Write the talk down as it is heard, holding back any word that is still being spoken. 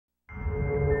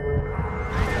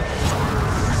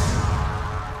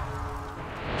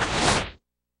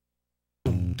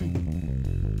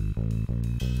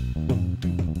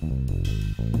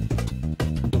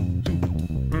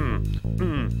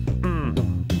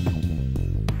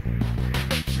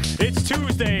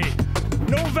Tuesday,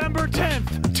 November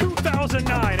 10th,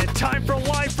 2009, and time for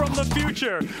Live from the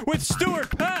Future with Stuart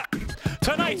Papp.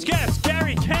 Tonight's guests,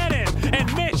 Gary Cannon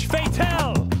and Mitch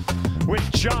Fatel,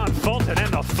 with John Fulton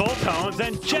and the Fulltones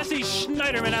and Jesse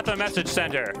Schneiderman at the Message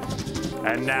Center.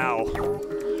 And now,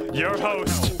 your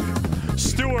host,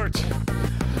 Stuart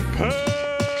Papp.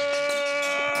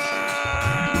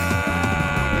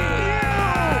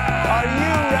 Are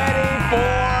you ready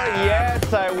for?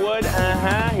 Yes, I would.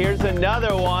 Here's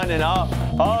another one, and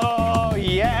oh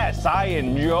yes, I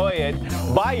enjoy it.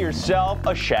 Buy yourself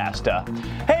a Shasta.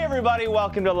 Hey everybody,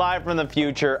 welcome to Live from the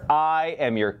Future. I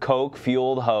am your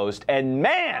Coke-fueled host, and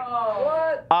man,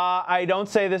 I don't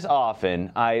say this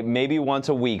often. I maybe once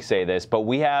a week say this, but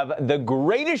we have the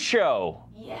greatest show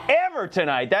ever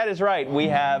tonight. That is right. We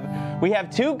have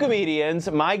two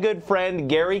comedians, my good friend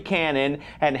Gary Cannon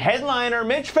and headliner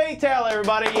Mitch Fatel.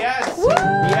 Everybody, yes,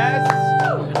 yes.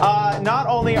 Not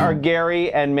only are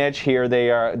Gary and Mitch here,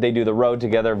 they do the road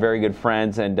together, very good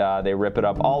friends, and they rip it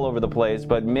up all over the place.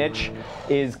 But Mitch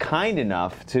is kind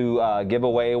enough to give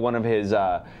away one of his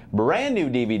brand new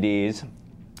DVDs.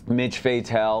 Mitch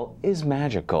Fatel is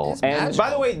magical. And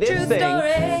by the way, this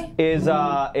thing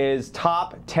is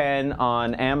top 10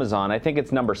 on Amazon. I think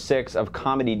it's number 6 of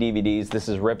comedy DVDs. This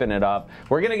is ripping it up.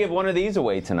 We're going to give one of these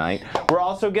away tonight. We're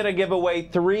also going to give away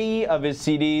 3 of his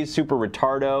CDs, Super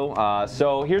Retardo.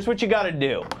 So here's what you got to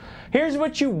do. Here's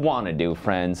what you want to do,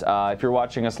 friends. If you're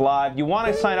watching us live, you want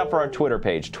to sign up for our Twitter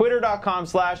page,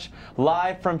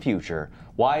 twitter.com/livefromfuture.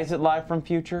 Why is it Live from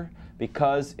Future?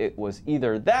 Because it was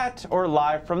either that or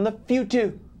Live from the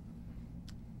Future.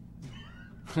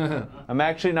 I'm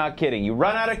actually not kidding. You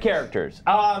run out of characters.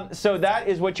 So that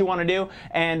is what you want to do.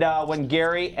 And when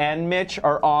Gary and Mitch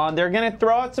are on, they're going to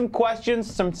throw out some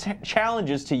questions, some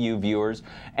challenges to you viewers.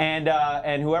 And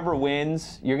whoever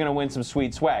wins, you're going to win some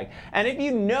sweet swag. And if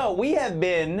you know, we have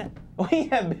been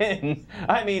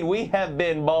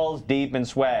balls deep in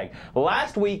swag.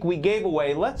 Last week we gave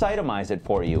away, let's itemize it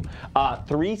for you,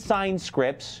 3 signed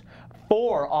scripts,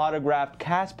 4 autographed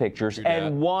cast pictures,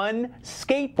 and 1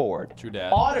 skateboard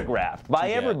autographed by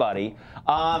everybody.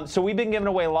 So we've been giving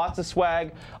away lots of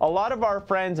swag. A lot of our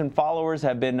friends and followers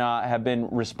have been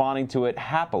responding to it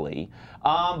happily.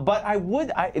 But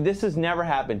this has never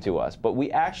happened to us. But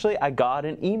I got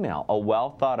an email, a well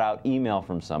thought out email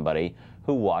from somebody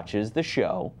who watches the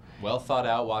show. Well thought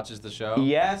out watches the show?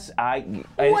 Yes, Wait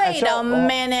a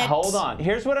minute. Hold on.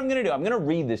 Here's what I'm going to do. I'm going to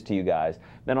read this to you guys.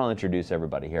 Then I'll introduce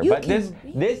everybody here. But this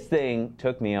thing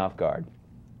took me off guard.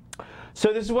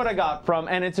 So this is what I got from,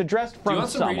 and it's addressed from someone. Do you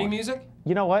want some reading music?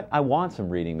 You know what? I want some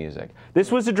reading music.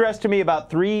 This was addressed to me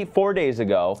about 3-4 days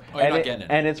ago. Oh, you're not getting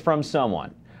it. And it's from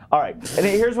someone. All right, and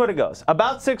here's what it goes.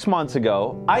 About 6 months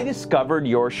ago, I discovered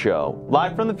your show,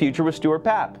 Live from the Future with Stuart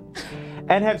Papp,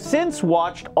 and have since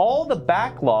watched all the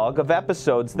backlog of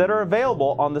episodes that are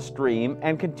available on the stream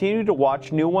and continue to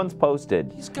watch new ones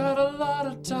posted. He's got a lot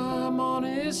of time on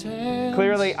his hands.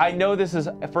 Clearly, I know this is,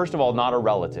 first of all, not a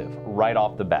relative right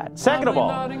off the bat. Second of all,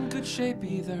 not in good shape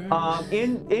either.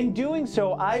 In doing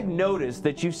so, I've noticed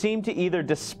that you seem to either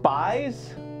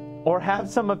despise or have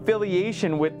some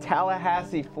affiliation with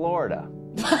Tallahassee, Florida.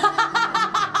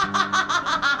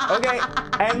 Okay,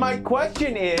 and my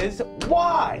question is,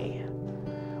 why?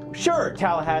 Sure,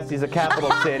 Tallahassee's a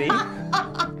capital city,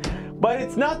 but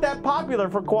it's not that popular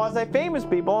for quasi-famous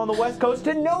people on the West Coast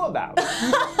to know about.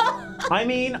 I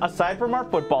mean, aside from our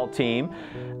football team,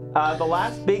 the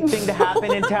last big thing to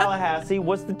happen in Tallahassee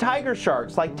was the Tiger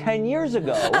Sharks like 10 years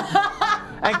ago.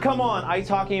 And come on, ice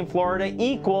hockey in Florida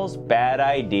equals bad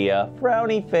idea.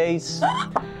 Frowny face.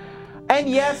 And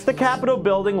yes, the Capitol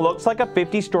building looks like a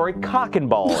 50-story cock and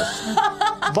balls.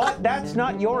 But that's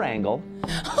not your angle.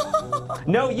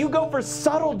 No, you go for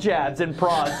subtle jabs and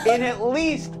prods in at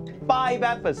least 5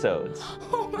 episodes.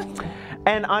 Oh my God.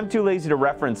 And I'm too lazy to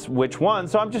reference which one,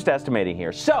 so I'm just estimating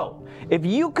here. So, if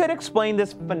you could explain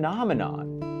this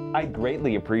phenomenon, I'd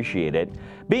greatly appreciate it.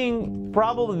 Being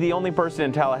probably the only person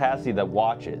in Tallahassee that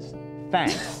watches.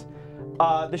 Thanks.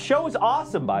 The show is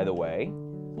awesome, by the way.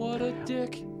 What a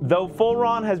dick. Though Full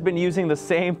Ron has been using the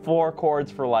same 4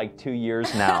 chords for like 2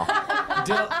 years now.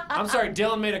 I'm sorry,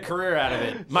 Dylan made a career out of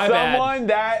it. My bad. Someone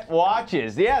that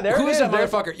watches. Yeah, there it is. Who's that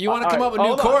motherfucker? You want to come up with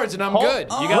new chords and I'm good.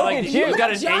 You got like you got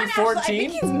an John A14? I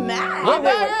think he's mad.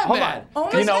 Hold on.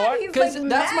 Oh my You know God, what? he's Because like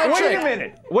that's mad. my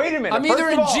trick. Wait a minute. I'm either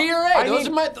First in of all, G or A. I That's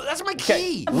need- my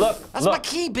key. Look. my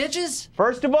key, bitches.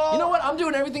 First of all, You know what? I'm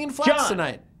doing everything in flats John,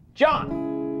 tonight.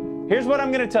 John, here's what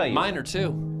I'm going to tell you. Mine are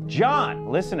 2. John,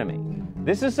 listen to me.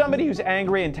 This is somebody who's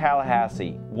angry in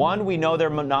Tallahassee. 1, we know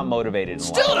they're not motivated in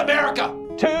Still in life. America.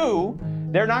 2,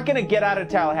 They're not going to get out of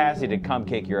Tallahassee to come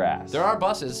kick your ass. There are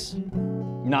buses.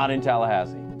 Not in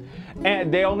Tallahassee.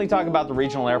 And they only talk about the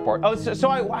regional airport. Oh, so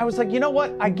I was like, you know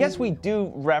what? I guess we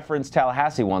do reference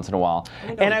Tallahassee once in a while.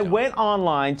 And I went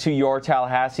online to your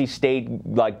Tallahassee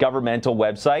state governmental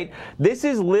website. This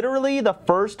is literally the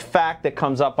first fact that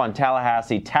comes up on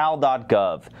Tallahassee,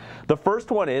 tal.gov. The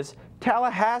first one is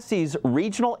Tallahassee's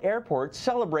regional airport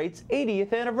celebrates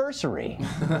 80th anniversary.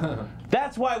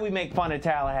 That's why we make fun of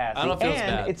Tallahassee. I don't feel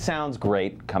and bad. It sounds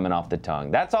great coming off the tongue.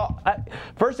 That's all.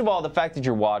 First of all, the fact that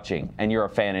you're watching and you're a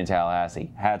fan in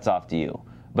Tallahassee, hats off to you.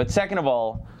 But second of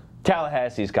all,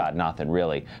 Tallahassee's got nothing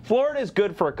really. Florida's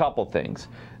good for a couple things.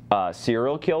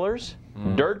 Serial killers,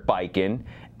 dirt biking,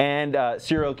 and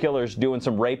serial killers doing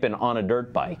some raping on a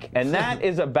dirt bike. And that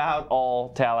is about all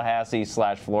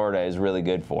Tallahassee/Florida is really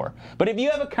good for. But if you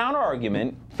have a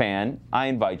counter-argument, fan, I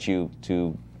invite you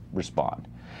to respond.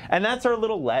 And that's our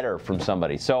little letter from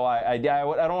somebody. So I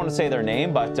don't want to say their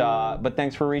name, but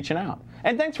thanks for reaching out.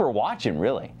 And thanks for watching,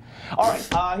 really. All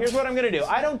right, here's what I'm going to do.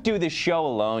 I don't do this show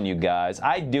alone, you guys.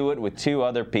 I do it with two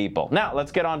other people. Now,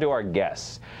 let's get on to our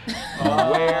guests.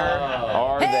 Where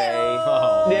are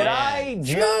they? Did I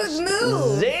just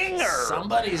zinger?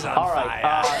 Somebody's on All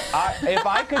right, if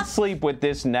I could sleep with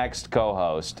this next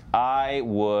co-host, I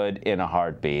would in a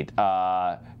heartbeat.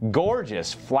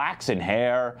 Gorgeous flaxen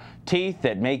hair, teeth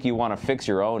that make you want to fix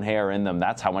your own hair in them.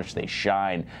 That's how much they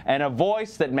shine. And a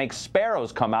voice that makes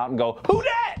sparrows come out and go, "Who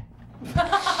dat?"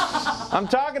 I'm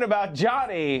talking about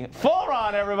Johnny. Full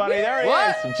on, everybody. There he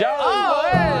is. Johnny. Oh,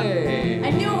 hey.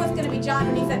 I knew it was going to be John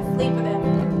when he said sleep with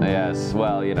him. Yes,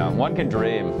 well, you know, one can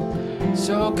dream.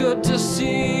 So good to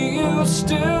see you,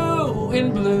 Stew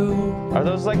in blue. Are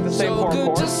those like the same four So good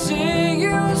chords? to see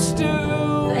you,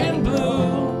 Stew in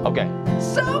blue. Okay.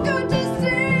 So good to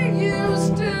see you,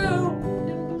 Stew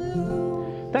in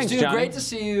blue. Thanks, Stu, Johnny. great to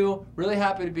see you. Really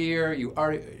happy to be here. You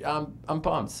are. I'm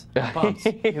pumped. I'm pumped.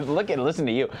 Listen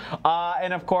to you.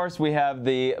 And of course, we have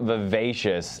the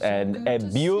vivacious and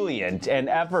ebullient and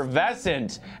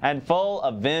effervescent and full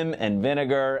of vim and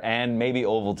vinegar and maybe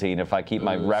Ovaltine if I keep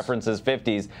my references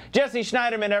 50s. Jesse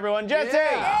Schneiderman, everyone. Jesse!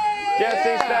 Yeah.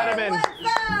 Jesse Schneiderman. What's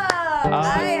up?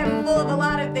 I am full of a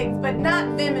lot of things, but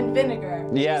not vim and vinegar.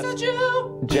 Yes. Is that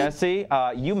you? Jesse,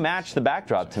 you matched the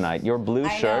backdrop tonight. Your blue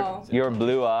I shirt, know. your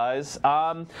blue eyes.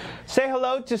 Say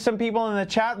hello to some people in the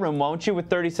chat room, won't you, with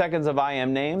 30 seconds of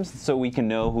IM names so we can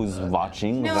know who's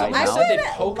watching No, right I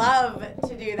now. would love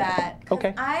to do that. 'Cause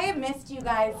Okay. I missed you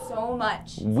guys so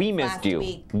much. We missed last you.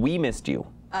 Week. We missed you.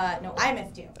 No, I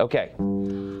missed you. Okay.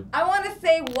 I want to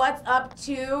say what's up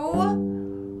to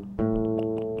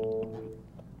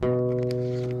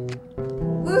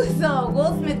Uzo,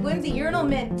 Will Smith, Whimsy, Urinal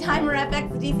Mint, Timer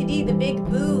FX, DCD, The Big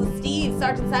Boo, Steve,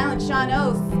 Sergeant Silent, Sean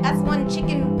O, S1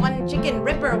 Chicken, 1 Chicken,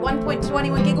 Ripper,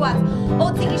 1.21 gigawatts,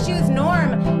 Old Sticky Shoes,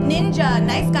 Norm, Ninja,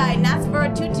 Nice Guy,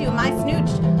 Nasfer, Tutu, My Snooch,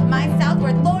 My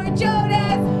Southworth, Lord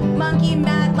Jonas, Monkey,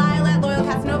 Mad, Lilat, Loyal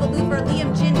Casanova, Looper,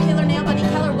 Liam, Jin, Killer, Nail Bunny,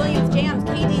 Keller, Williams, Jams,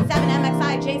 KD,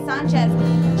 7MXI, Jay Sanchez,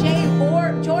 Jay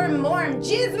Jorm, Morm,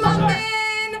 Jizmuffin!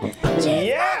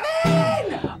 Yeah!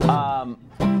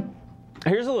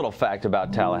 Here's a little fact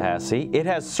about Tallahassee. It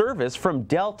has service from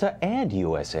Delta and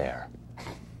US Air.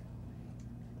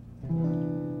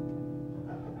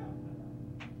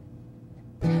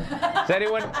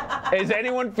 Is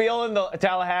anyone feeling the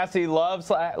Tallahassee love?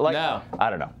 No. I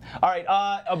don't know. All right,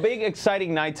 a big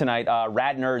exciting night tonight.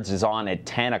 Rad Nerds is on at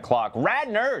 10 o'clock. Rad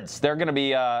Nerds! They're going to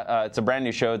be, it's a brand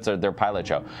new show. It's their pilot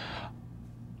show.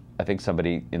 I think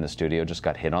somebody in the studio just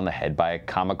got hit on the head by a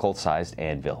comical-sized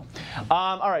anvil.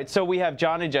 All right, so we have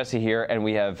John and Jesse here, and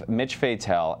we have Mitch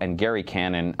Fatel and Gary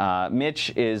Cannon.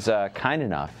 Mitch is kind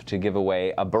enough to give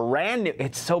away a brand new...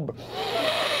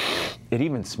 It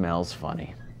even smells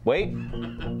funny. Wait,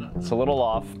 it's a little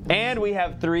off. And we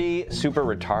have 3 super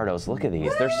retardos. Look at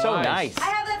these. They're so nice. I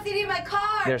have that CD in my car.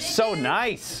 They're so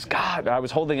nice. God, I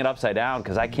was holding it upside down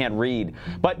because I can't read.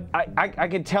 But I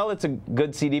can tell it's a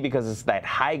good CD because it's that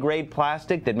high-grade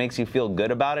plastic that makes you feel good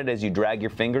about it as you drag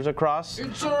your fingers across.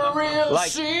 It's a real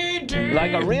CD.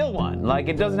 Like a real one. Like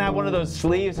it doesn't have one of those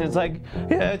sleeves. And it's like,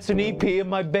 yeah, it's an EP in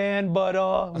my band, but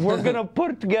we're going to put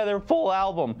it together a full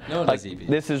album. No one like, does EP.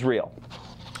 This is real.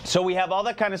 So we have all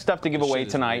that kind of stuff to give away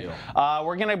tonight.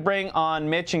 We're going to bring on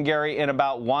Mitch and Gary in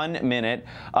about 1 minute.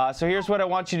 So here's what I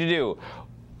want you to do.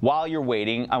 While you're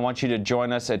waiting, I want you to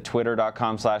join us at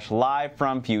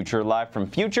twitter.com/livefromfuture, live from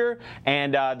future,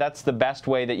 and that's the best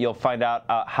way that you'll find out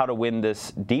how to win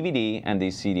this DVD and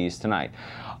these CDs tonight.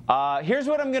 Here's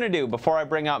what I'm going to do before I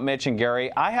bring out Mitch and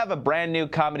Gary. I have a brand new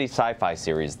comedy sci-fi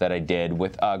series that I did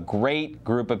with a great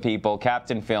group of people,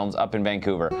 Captain Films up in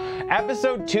Vancouver.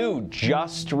 Episode 2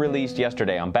 just released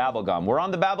yesterday on Babblegum. We're on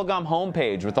the Babblegum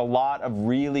homepage with a lot of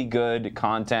really good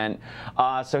content.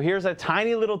 So here's a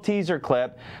tiny little teaser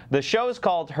clip. The show is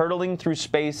called Hurtling Through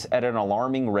Space at an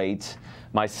Alarming Rate.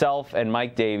 Myself and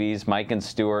Mike Davies, Mike and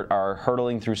Stuart, are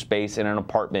hurtling through space in an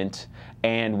apartment,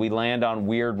 and we land on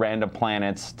weird random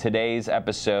planets. Today's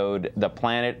episode, the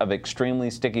planet of extremely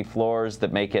sticky floors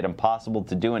that make it impossible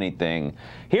to do anything.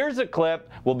 Here's a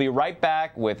clip. We'll be right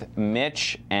back with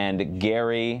Mitch and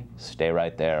Gary. Stay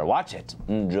right there. Watch it.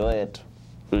 Enjoy it.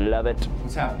 Love it.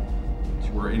 What's happening?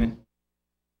 We're in it.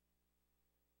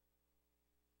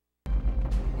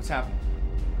 What's happening?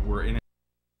 We're in it.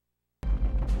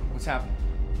 What's happening?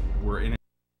 We're in it.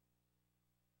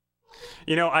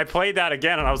 You know, I played that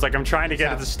again, and I was like, I'm trying to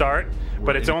get it to start,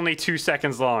 but it's only 2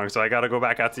 seconds long, so I got to go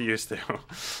back out to used to.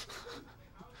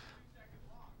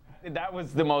 That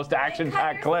was the most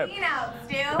action-packed clip. They cut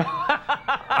you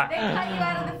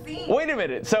out of the scene. Wait a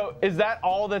minute. So is that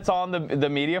all that's on the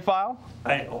media file?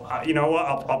 You know what?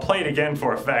 I'll play it again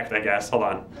for effect, I guess. Hold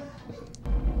on.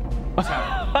 What's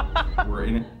happening? We're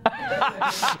in it.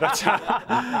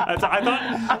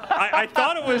 I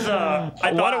thought it was.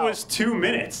 I thought it was 2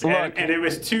 minutes, and it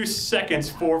was 2 seconds,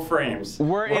 4 frames.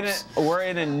 We're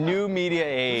in a new media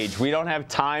age. We don't have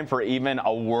time for even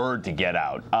a word to get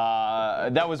out.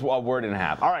 That was a word and a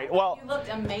half. All right. Well, You looked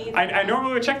amazing. I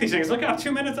normally would check these things. Look,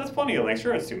 2 minutes. That's plenty of length.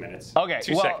 Sure, it's 2 minutes. okay.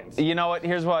 2 seconds. You know what?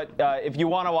 Here's what. If you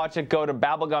want to watch it, go to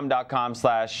babblegum.com/.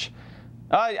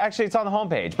 Actually, it's on the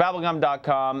homepage,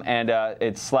 babblegum.com, and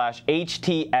it's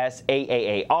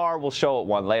 /HTSAAAR. We'll show it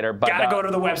one later. But Gotta go to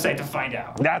the website to find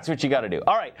out. That's what you got to do.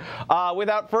 All right.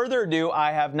 Without further ado,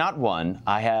 I have not one.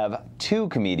 I have 2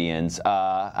 comedians.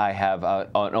 I have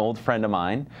an old friend of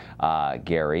mine,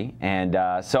 Gary, and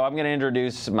so I'm going to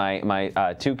introduce my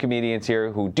 2 comedians here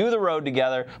who do the road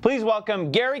together. Please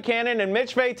welcome Gary Cannon and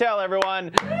Mitch Fatel, everyone.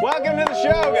 Welcome to the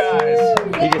show, guys.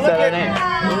 He just said our names.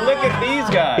 Look at these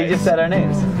guys. He just said our names.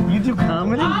 You do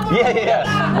comedy? Yeah.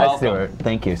 Hi, Welcome. Stuart.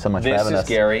 Thank you so much for This having is us.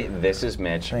 Gary. This is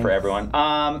Mitch. Thanks. For everyone.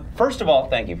 First of all,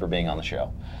 thank you for being on the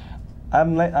show.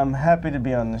 I'm happy to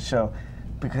be on the show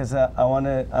because I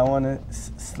wanna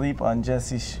sleep on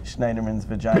Jesse Schneiderman's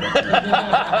vagina.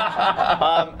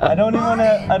 I don't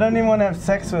even wanna have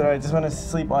sex with her. I just wanna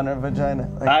sleep on her vagina.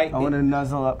 Like, I wanna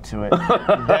nuzzle up to it.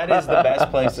 That is the best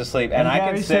place to sleep, and I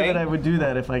Gary can said say that I would do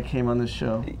that if I came on the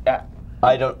show.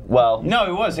 I don't, well. No,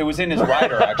 it was in his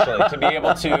rider, actually, to be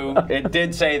able to, it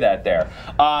did say that there.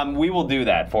 We will do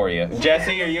that for you.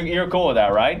 Jesse, you're cool with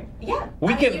that, right? Yeah.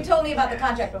 You told me about the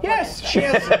contract before. Yes, this, so. she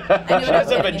has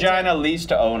a vagina lease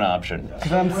to own option.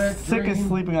 Because I'm sick of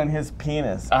sleeping on his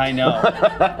penis. I know.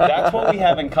 That's what we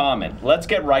have in common. Let's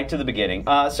get right to the beginning.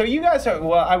 So you guys have,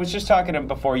 well, I was just talking to him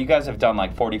before, you guys have done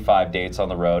like 45 dates on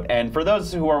the road. And for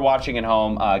those who are watching at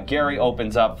home, Gary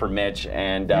opens up for Mitch.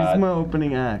 And He's my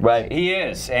opening act. Right. he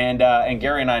is. And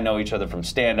Gary and I know each other from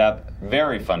stand-up.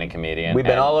 Very funny comedian. We've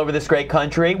been all over this great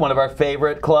country. One of our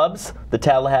favorite clubs, the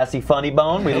Tallahassee Funny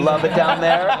Bone. We love it down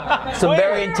there. Some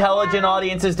very intelligent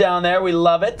audiences down there. We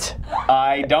love it.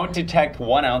 I don't detect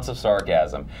 1 ounce of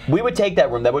sarcasm. We would take that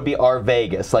room. That would be our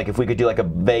Vegas. Like if we could do like a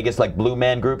Vegas like Blue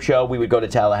Man Group show, we would go to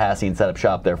Tallahassee and set up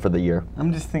shop there for the year.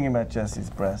 I'm just thinking about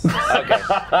Jesse's breasts. Okay.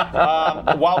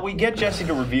 While we get Jessie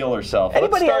to reveal herself,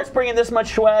 Anybody else bringing this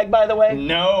much swag, by the way?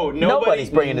 No, Nobody's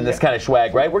bringing in this kind of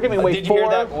swag, right? We're giving away Did you 4. hear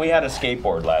that? We had a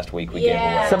skateboard last week. We gave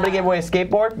away. Somebody gave away a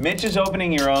skateboard? Mitch is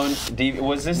opening your own.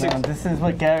 Was this? No, this is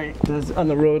what Gary does on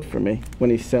the road for me when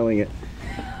he's selling it.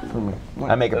 For me.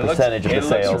 I make a percentage of the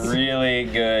sales. It looks really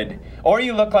good. Or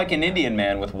you look like an Indian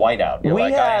man with whiteout. You're We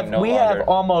like, I am no have longer.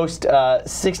 almost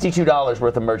 $62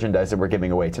 worth of merchandise that we're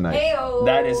giving away tonight. Heyo.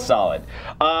 That is solid.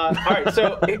 All right,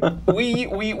 so we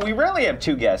rarely have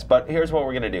 2 guests, but here's what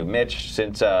we're gonna do. Mitch,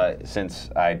 since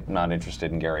I'm not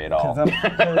interested in Gary at all.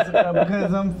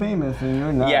 Because I'm famous and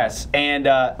you're not. Yes, and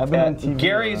been on TV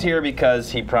Gary's a lot. here because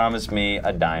he promised me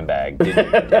a dime bag.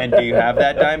 And do you have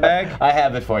that dime bag? I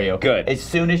have it for you. Good. As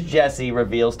soon as Jessie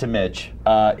reveals to Mitch,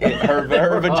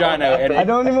 her vagina. And I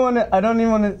don't even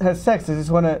want to have sex. I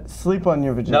just want to sleep on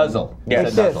your vagina. nuzzle. Yeah,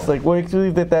 Like Nuzzle. this. Like we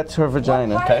believe that that's her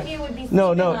vagina. What part of you would be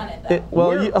No, sleeping no. on it, though?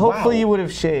 Well, hopefully you would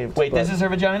have shaved. Wait, but- this is her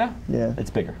vagina? Yeah. It's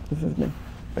bigger. This is me.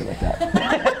 Right like that.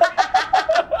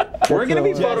 we're gonna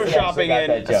be Yes, photoshopping yes, I got in.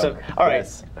 that joke. All right.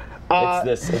 Yes. It's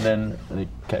this, and then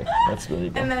Okay, that's really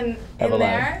good. And then Have a in line.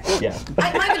 there. Yeah.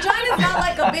 My vagina's not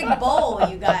like a big bowl,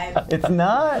 you guys. It's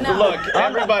not. No. Look,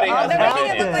 everybody has They're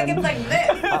an making it opinion. look like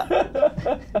it's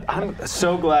like this. I'm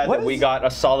so glad that we got a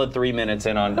solid 3 minutes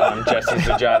in on Jesse's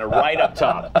vagina right up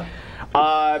top.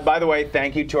 By the way,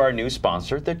 thank you to our new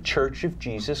sponsor, the Church of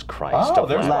Jesus Christ. Oh,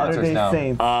 there's sponsors Latter-day now.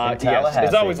 Saints. In Yes, it's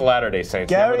Tallahassee. always Latter-day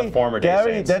Saints, never the former day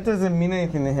Gary, Saints. that doesn't mean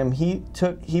anything to him.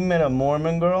 He met a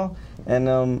Mormon girl,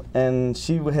 and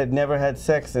she had never had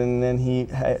sex, and then he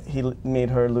made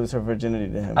her lose her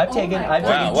virginity to him. I've taken my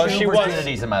God. Well, two she was-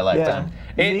 virginities in my lifetime.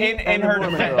 Me In and the her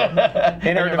Mormon defense, girl.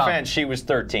 in her your mom. defense, she was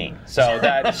 13, so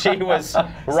that she was right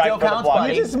Still for the counts, block.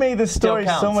 buddy. You just made the story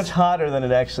so counts. much hotter than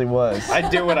it actually was. I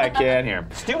do what I can here.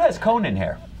 Stu has Conan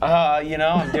hair. You know,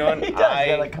 I'm doing. He does. He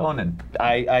got like Conan.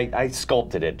 I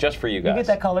sculpted it just for you guys. You get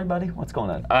that colored, buddy? What's going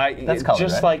on? That's colored,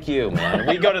 just right? like you, man.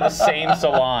 We go to the same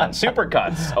salon,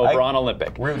 Supercuts, over on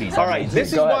Olympic. Rudy's. All right, this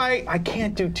is Go ahead. why I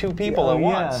can't do two people Oh, at yeah.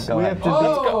 once. Go we ahead. have to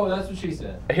Oh, that's what she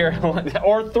said. Here,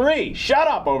 or three. Shut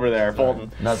up over there, Fulton.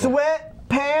 be Nuzzle. sweat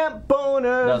pant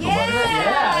boner. Nuzzle, buddy.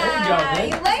 Yeah, there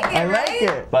you go, you like it, I like right?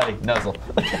 it. Buddy, nuzzle.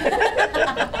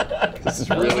 This is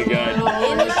really good. In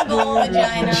my bowl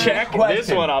vagina. Check this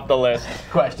Question. one off the list.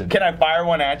 Question. Can I fire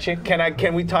one at you?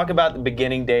 Can we talk about the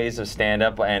beginning days of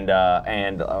stand-up and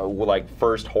like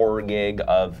first horror gig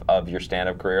of your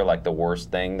stand-up career, like the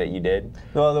worst thing that you did?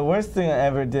 Well, the worst thing I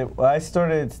ever did, well, I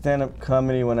started stand-up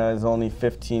comedy when I was only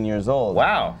 15 years old.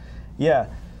 Wow. Yeah.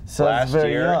 So I was Last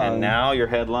very year, young. and now you're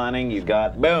headlining. You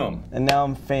got boom. And now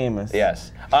I'm famous.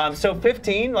 Yes. So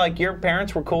 15, like your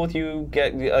parents were cool with you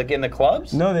like in the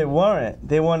clubs? No, they weren't.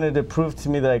 They wanted to prove to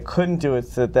me that I couldn't do it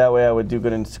so that way I would do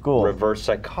good in school. Reverse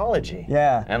psychology.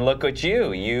 Yeah. And look at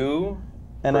you. You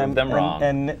and proved them wrong.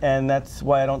 And that's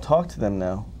why I don't talk to them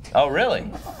now. Oh, really?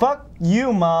 Fuck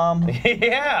you, Mom.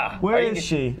 Yeah. Where Are is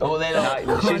you- she? Oh, they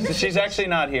don't. She's actually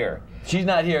not here. She's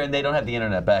not here, and they don't have the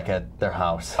internet back at their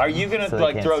house. Are you gonna So they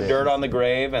like can't throw see dirt it. on the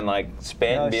grave and like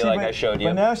spit No, and be she like, went- I showed you?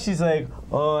 But now she's like,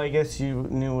 oh, I guess you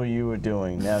knew what you were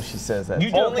doing. Now she says that.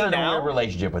 You do Only have kind of now? a weird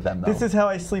relationship with them, though. This is how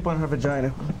I sleep on her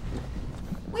vagina.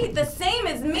 Wait, the same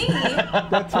as me?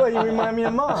 That's why you remind me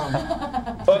of Mom.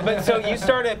 But so you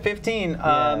started at 15. when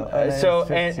I was So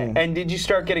 15. and did you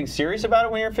start getting serious about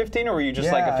it when you were 15, or were you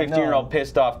just like a Yeah, 15-year-old no.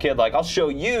 pissed off kid? Like, I'll show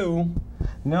you.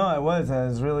 No, I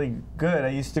was really good. I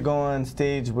used to go on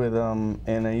stage with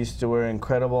and I used to wear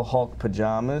Incredible Hulk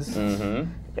pajamas. Mm-hmm.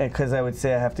 Because I would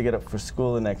say I have to get up for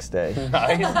school the next day.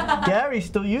 Nice. Gary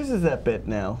still uses that bit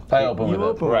now. I open You with it.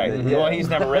 open Right. with it, yeah. Well, he's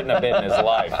never written a bit in his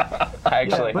life. Yeah,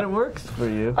 Actually. but it works for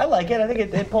you. I like it. I think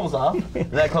it pulls off.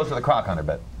 That close to the Croc Hunter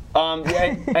bit.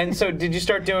 And so did you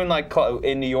start doing like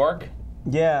in New York?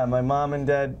 Yeah, my mom and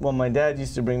dad. Well, my dad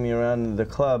used to bring me around to the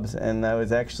clubs, and I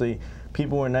was actually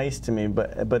people were nice to me.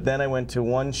 But then I went to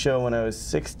one show when I was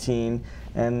 16,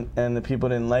 and the people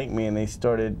didn't like me, and they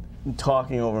started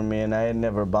talking over me, and I had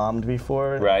never bombed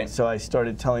before. Right. So I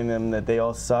started telling them that they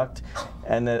all sucked,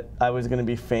 and that I was going to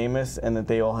be famous, and that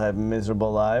they all had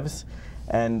miserable lives.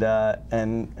 And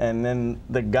then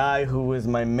the guy who was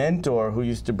my mentor, who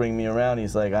used to bring me around,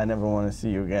 he's like, I never want to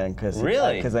see you again,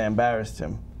 Really? because I embarrassed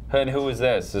him. And who is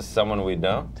this? Is this someone we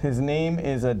know? His name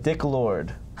is Dick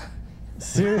Lord.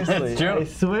 Seriously, That's true. I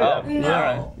swear. Oh, No. all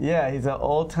right. Yeah, he's an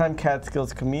old-time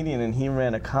Catskills comedian, and he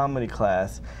ran a comedy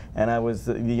class, and I was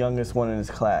the youngest one in his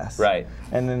class. Right.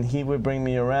 And then he would bring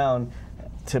me around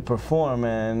to perform,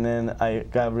 and then I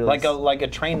got really Like a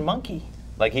trained monkey.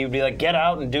 Like he would be like, get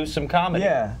out and do some comedy.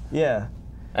 yeah, yeah.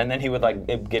 And then he would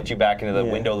like get you back into the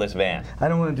Yeah. windowless van. I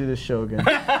don't want to do this show again. Is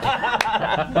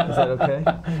that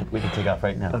okay? We can take off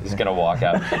right now. He's gonna walk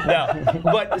out. No,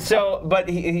 but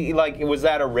he like, was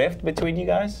that a rift between you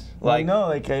guys? Like, no,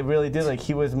 like I really did. Like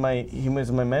he was my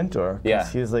mentor. 'Cause Yeah.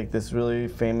 He was like this really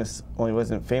famous. Well, he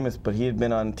wasn't famous, but he had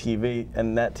been on TV,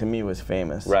 and that to me was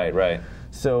famous. right.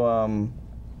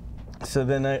 So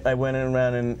then I went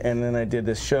around and then I did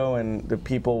this show, and the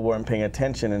people weren't paying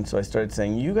attention, and so I started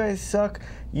saying, you guys suck.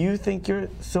 You think you're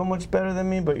so much better than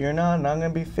me, but you're not, and I'm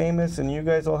gonna be famous, and you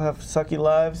guys all have sucky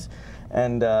lives.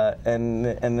 And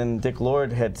then Dick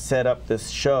Lord had set up this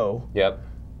show, Yep.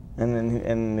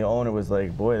 and the owner was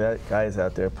like, boy, that guy's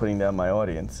out there putting down my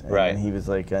audience. And Right. he was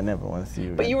like, I never want to see you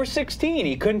again. But you were 16.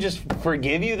 He couldn't just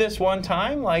forgive you this one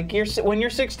time. Like when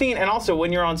you're 16, and also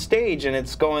when you're on stage and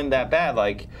it's going that bad,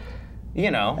 like, you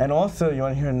know. And also, you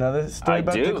want to hear another story I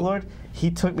about do. Dick Lord?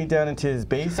 He took me down into his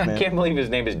basement. I can't believe his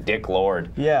name is Dick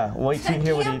Lord. Yeah, wait till That you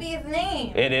hear what can't he... be his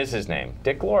name. It is his name,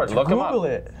 Dick Lord. Look him up. Google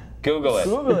it. Google it.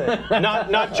 Google it.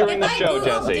 Not during the If I show,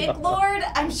 Google Jesse. Dick Lord,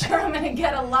 I'm sure I'm gonna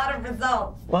get a lot of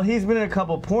results. Well, he's been in a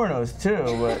couple pornos too.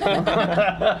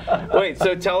 But Wait,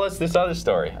 so tell us this other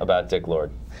story about Dick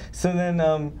Lord. so then,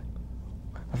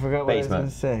 I forgot what I was Basement.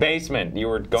 gonna say. Basement. You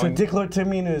were So going. Dick Lord took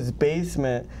me into his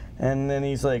basement, and then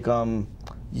he's like,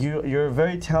 you're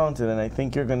very talented, and I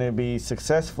think you're gonna be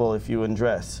successful if you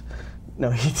undress. No,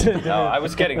 he said. No, I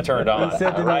was getting turned on. He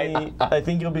said to right? me, I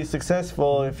think you'll be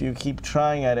successful if you keep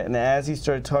trying at it. And as he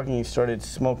started talking, he started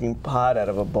smoking pot out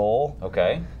of a bowl.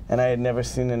 Okay. And I had never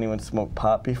seen anyone smoke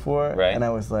pot before. Right. And I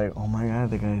was like, oh my God,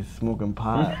 the guy's smoking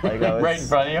pot. Like, I was, Right in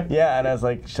front of you? Yeah, and I was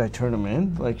like, should I turn him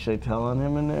in? Like, should I tell on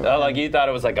him in there? Oh, like you thought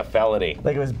it was like a felony.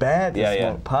 Like, it was bad to Yeah, yeah.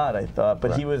 smoke pot, I thought.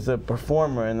 But he Right. was a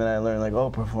performer, and then I learned, like, oh,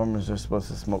 performers are supposed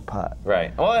to smoke pot.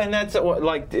 Right. Well, and that's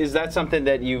like, is that something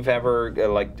that you've ever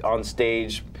like on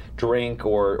stage drink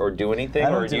or do anything, I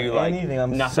or don't do do you like anything.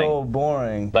 I'm nothing? so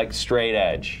boring. Like straight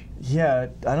edge. Yeah,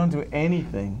 I don't do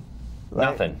anything.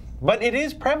 Like, Nothing. But it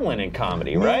is prevalent in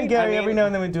comedy, Me right? and Gary, I mean, every now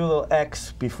and then we do a little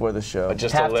X before the show.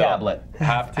 just Half a little tablet.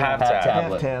 Half Half tablet.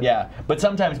 tablet. tab. Yeah, but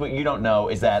sometimes what you don't know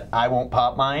is that I won't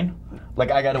pop mine. Like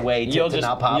I got to wait You'll to just-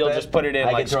 not pop you'll it. just put it in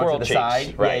I like can throw squirrel it to the cheeks,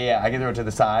 side. right. Yeah, I can throw it to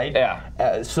the side. Yeah.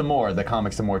 Samore, the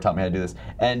comic Samore taught me how to do this.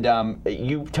 And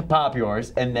you pop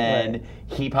yours, and then Right.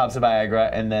 he pops a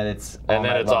Viagra, and then it's And all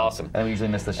then night it's long. awesome. And we usually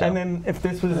miss the show. And then if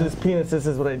this was his penis, this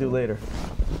is what I do later.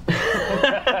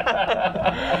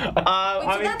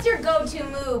 Wait, so that's your go-to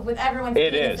move with everyone's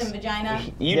It penis is. and vagina?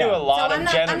 You Yeah. do a lot So of I'm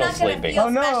not genital gonna sleeping. feel- Oh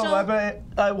no, special?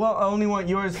 I only want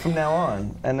yours from now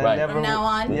on, and I Right. never. From now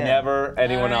on? Yeah. Never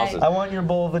anyone All right. else's. I want your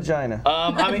bowl of vagina.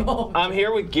 I'm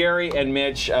here with Gary and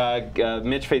Mitch.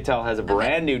 Mitch Fatel has a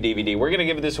brand new DVD. We're gonna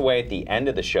give this away at the end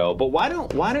of the show. But why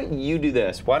don't you do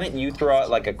this? Why don't you throw out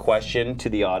like a question to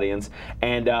the audience?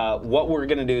 And what we're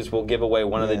gonna do is we'll give away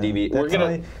one of the DVD. We're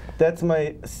gonna. That's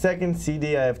my second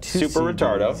CD. I have two. Super CDs.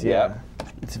 Retardo, yeah.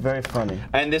 It's very funny.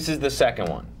 And this is the second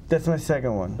one. That's my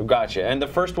second one. Gotcha. And the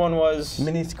first one was.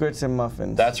 Mini skirts and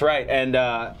muffins. That's right. And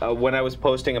when I was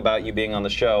posting about you being on the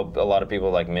show, a lot of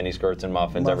people like mini skirts and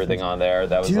muffins, everything on there.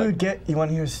 That was Dude, like. you want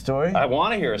to hear a story? I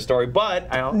want to hear a story, but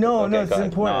I don't. No, okay, no, it's go ahead.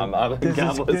 important. No, I'm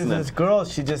there's listening. this girl.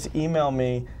 She just emailed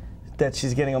me that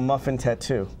she's getting a muffin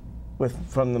tattoo,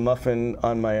 from the muffin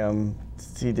on my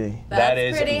CD. That That's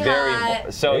is pretty very.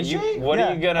 hot. So Is she? what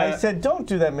Yeah, are you gonna? I said, don't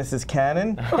do that, Mrs.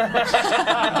 Cannon.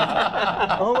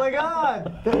 Oh my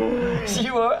God.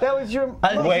 you were. That was your. I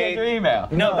didn't Wait. get your email.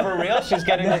 No, for real? She's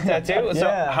getting the tattoo? So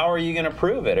Yeah. how are you going to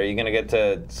prove it? Are you going to get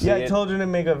to see Yeah, it? I told her to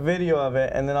make a video of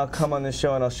it, and then I'll come on the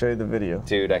show and I'll show you the video.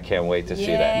 Dude, I can't wait to see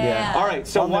that. Yeah. All right,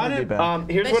 so I'll why never be don't,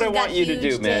 back. here's Mitch what I has want got you to do,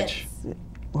 huge Mitch. tits.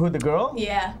 Who, the girl?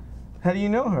 Yeah, How do you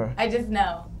know her? I just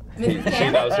know. Mrs. She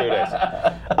Cam? knows who it is.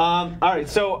 All right,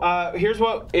 so here's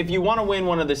what, if you want to win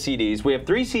one of the CDs, we have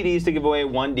 3 CDs to give away,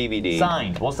 1 DVD.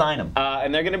 Signed. We'll sign them.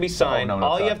 And they're going to be signed. Oh, no,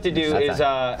 All you sorry. have to do Not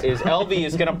is LV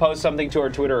is going to post something to her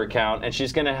Twitter account, and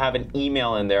she's going to have an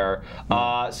email in there.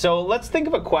 So let's think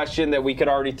of a question that we could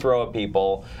already throw at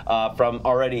people from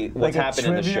already what's Like a happened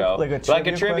in the trivia- show. like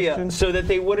a trivia question? so that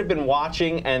they would have been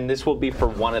watching, and this will be for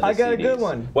one of the CDs. I got a good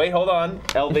one. Wait, hold on.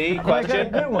 LV, question? I got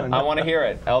a good one. I want to hear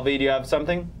it. LV, do you have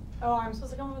something? Oh, I'm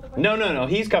supposed to come up with a question? No.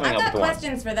 He's coming I've up got with one.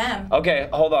 questions for them. Okay,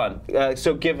 hold on.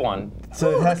 So give one.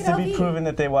 So Ooh, it has look to at be LV. proven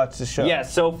that they watched the show.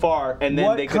 Yes, so far, and then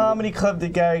What they could. comedy club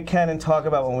did Gary Cannon talk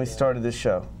about when we started the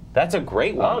show? That's a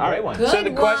great one. Oh, great All right. one. So the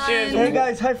Good question is. one. Hey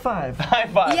guys, high five. High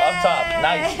five up top.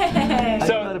 Nice. I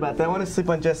So- thought about that. I want to sleep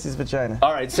on Jesse's vagina.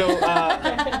 All right, so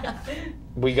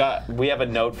we have a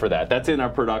note for that. That's in our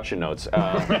production notes.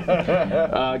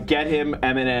 Get him I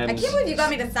M&Ms. can't believe you got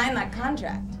me to sign that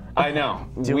contract. I know.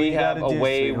 Do we what you have gotta a do,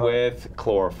 way sweetheart. with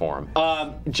chloroform.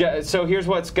 So here's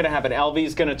what's going to happen.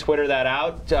 LV's going to Twitter that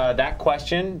out, that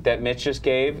question that Mitch just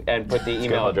gave, and put the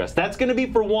email address. That's going to be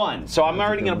for one. So I'm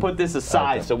already going to put this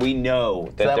aside Okay. so we know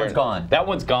that that they're- one's gone. That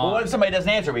one's gone. Well, what if somebody doesn't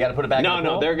answer? We got to put it back. No, in the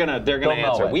pool? they're gonna They'll know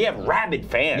answer. it. We have rabid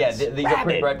fans. Yeah, these are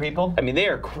pretty bright people. I mean, they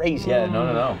are crazy. Yeah,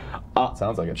 no.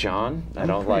 Sounds like it. John, I I'm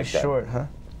don't pretty like that. short,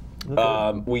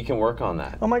 huh? We can work on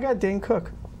that. Oh my God, Dane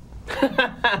Cook.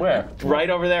 Where? Right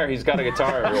over there, he's got a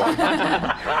guitar, everyone.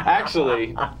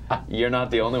 Actually, you're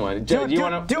not the only one. Do you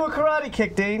want to Do a karate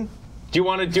kick, Dane. do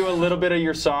a little bit of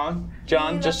your song?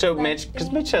 John, You just so look Mitch, like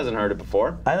because Mitch hasn't heard it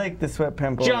before. I like the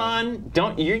sweatpants. John,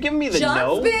 don't you're giving me the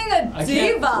John's no? being a I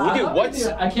diva. can't- Dude, what's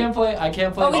I can't play.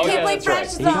 Oh, we yeah, can't play that's French right.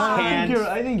 songs. He can't.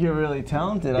 I think you're really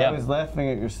talented. Yeah. I was laughing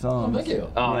at your songs. Thank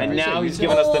you. Oh, and Appreciate now you he's too.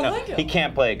 giving us the Oh, no. thank you. He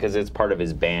can't play it because it's part of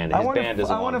his band. His band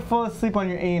doesn't I want to want. fall asleep on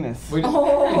your anus. We-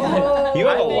 Oh. You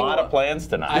have a I think- lot of plans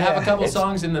tonight. I have a couple It's-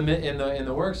 songs in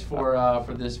the works for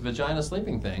this vagina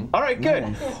sleeping thing. All right, good.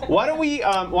 Why don't we It's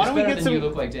better get than some? You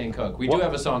Look Like Dane Cook. We do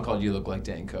have a song called You Look Like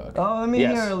Dane Cook. Oh, let me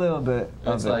Yes. hear a little bit.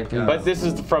 It's of it, like, please. But this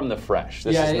is from the Fresh.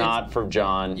 This Yeah, is it's- not from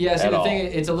John. Yeah, see, at the all. thing,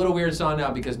 it's a little weird song now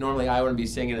because normally I wouldn't be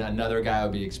singing it, another guy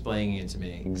would be explaining it to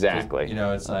me. Exactly. You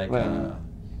know, it's like, Right.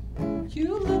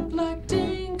 You look like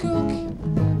Dane Cook.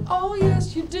 Oh,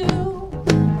 yes, you do.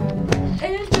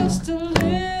 And just a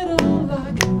little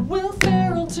like Will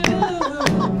Ferrell, too.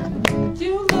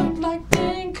 You look like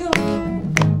Dane Cook.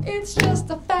 It's just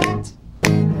a fact.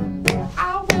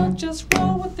 I will just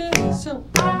roll with it so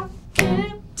I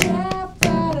can tap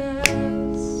that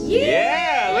ass.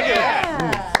 Yeah, look at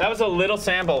that. That was a little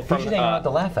sample You from. should hang out at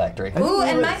the Laugh Factory. Ooh,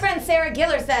 and my friend Sarah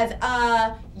Giller says,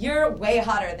 you're way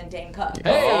hotter than Dane Cook.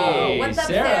 Hey, What's up,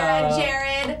 Sarah. Sarah and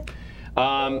Jared?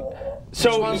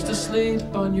 Bitch wants to sleep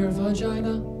on your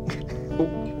vagina.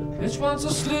 Bitch wants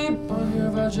to sleep on your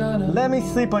vagina. Let me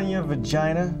sleep on your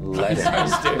vagina. sorry,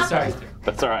 Stu, sorry, Stu.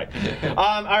 That's all right.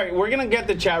 All right, we're gonna get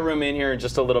the chat room in here in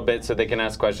just a little bit so they can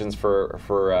ask questions for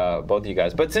both of you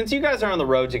guys. But since you guys are on the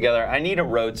road together, I need a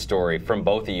road story from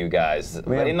both of you guys. have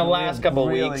In the last couple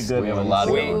really weeks, good We have a ones. lot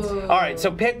of we, good ones. all right.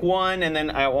 So pick one, and then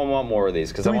I want more of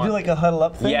these because I Can we want. do like a huddle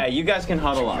up thing? Yeah, you guys can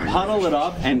huddle up. Huddle it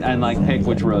up and like pick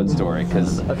which road story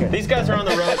because Okay. these guys are on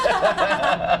the road.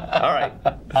 All right.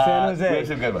 San Jose. We have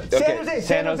some good ones. Okay. San Jose.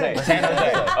 San Jose. San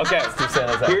Jose. Okay. Let's do San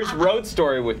Jose. Here's road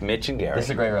story with Mitch and Gary. This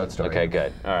is a great road story. Okay,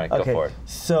 good. All right, go Okay, for it.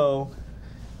 so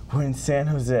we're in San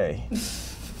Jose,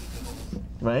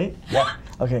 right? Yeah,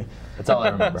 Okay. that's all I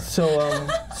remember.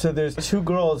 So there's two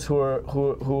girls who are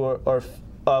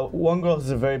one girl is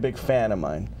a very big fan of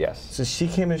mine. Yes. So she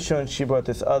came to the show and she brought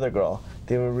this other girl.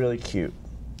 They were really cute.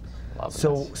 Love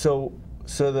So this. so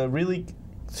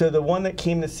the one that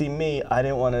came to see me, I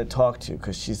didn't want to talk to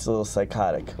because she's a little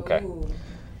psychotic. Okay. Ooh,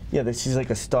 Yeah, she's like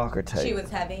a stalker type. she was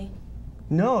heavy.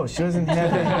 No, she wasn't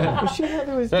heavy. Was she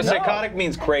heavy? Was No, psychotic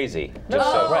means crazy.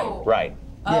 Just No. so right.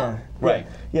 Yeah. Right.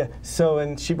 Yeah. So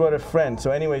and she brought a friend.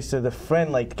 So anyway, so the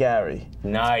friend liked Gary.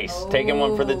 Nice. Taking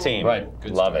one for the team. Right.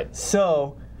 Good Love story. it.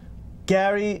 So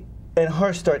Gary and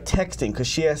her start texting because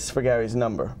she asks for Gary's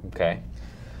number. Okay.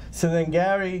 So then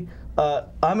Gary,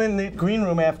 I'm in the green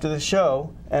room after the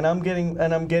show, and I'm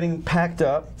getting packed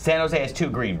up. San Jose has two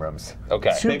green rooms.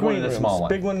 Okay. Two Big one green and a rooms, small one.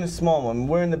 Big one and a small one.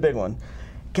 We're in the big one.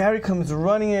 Gary comes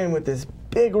running in with this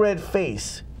big red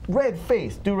face. Red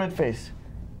face. Do red face.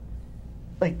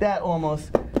 Like that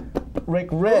almost. Like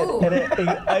red. Ooh.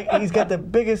 And he's got the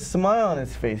biggest smile on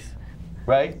his face.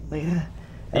 Right? Like,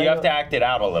 You have to act it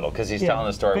out a little because he's Yeah, telling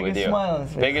the story with biggest you. smile on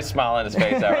his face. Biggest smile on his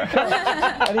face ever.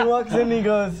 and he walks in and he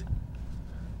goes,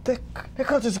 that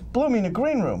girl just blew me in the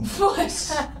green room.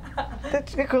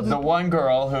 That girl just The one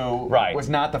girl who Right. was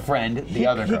not the friend, the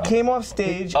other girl. He came off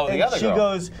stage Oh, the and other she girl.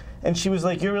 goes, and she was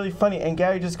like, "You're really funny." And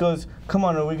Gary just goes, "Come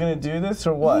on, are we gonna do this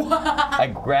or what?" I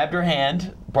grabbed her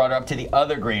hand, brought her up to the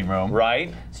other green room,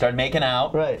 Right? started making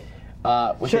out. Right.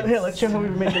 Within- Here, let's show how we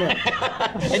were making it.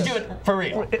 and do it for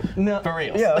real. No. For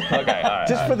reals. Yeah. Okay, all right.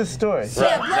 Just for the story.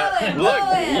 Yeah, blow it, Look,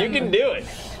 blow it. you can do it.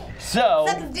 So,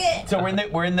 Suck his dick. so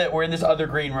we're in this other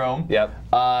green room.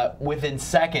 Yep. Within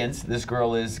seconds, this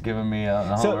girl is giving me a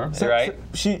holler. Right.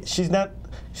 She's not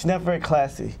very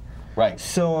classy. Right.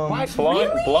 So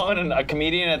Blowing a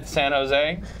comedian at San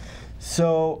Jose?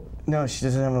 So no, she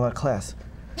doesn't have a lot of class.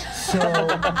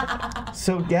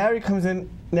 So Gary comes in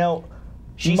now.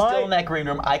 She's still in that green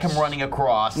room. I come running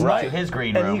across Right. to his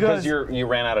green And room. he goes- Because you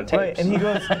ran out of tapes. Right, and he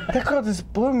goes, "That girl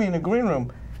just blew me in the green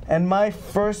room." And my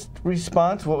first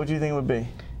response, what would you think it would be?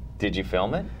 Did you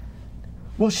film it?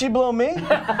 Will she blow me? And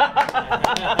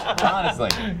Honestly.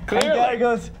 Gary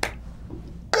goes,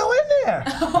 "Go in there."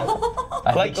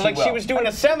 Like she will. was doing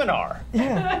a seminar.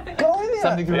 Yeah, go in there.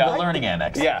 Something through Yeah. the learning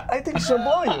annex. Yeah. I think she'll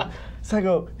blow you. So I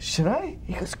go, "Should I?"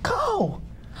 He goes, "Go."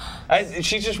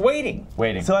 She's just waiting.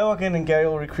 Waiting. So I walk in and Gary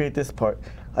will recreate this part.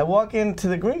 I walk into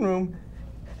the green room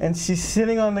and she's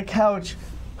sitting on the couch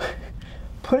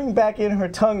putting back in her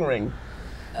tongue ring.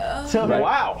 So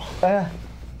Wow.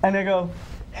 and I go,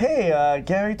 "Hey,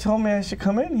 Gary told me I should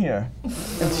come in here."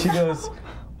 And she goes,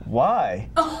 "Why?"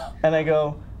 And I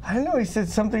go, "I don't know, he said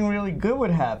something really good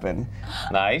would happen."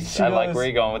 Nice. She I like goes, where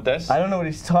you're going with this. I don't know what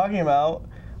he's talking about.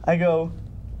 I go,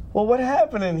 "Well, what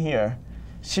happened in here?"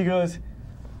 She goes,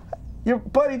 your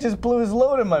buddy just blew his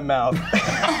load in my mouth.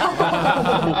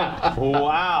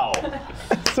 Wow.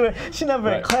 So she's not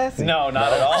very classy. No,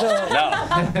 not at all.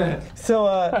 No. So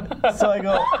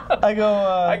I go.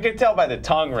 I could tell by the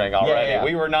tongue ring already. yeah.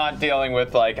 We were not dealing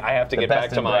with like I have to get best back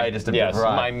to and my brightest of the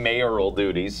variety. my mayoral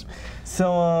duties.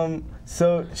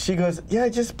 So she goes, yeah, I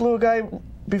just blew a guy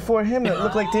before him that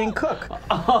looked like Dane Cook. Wait,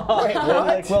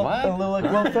 what? A little like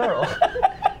Will Ferrell.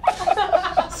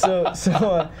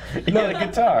 So He had a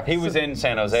guitar. He was in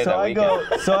San Jose that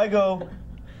weekend. So I go,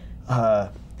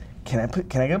 can I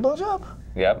get a blowjob?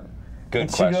 Yep. Good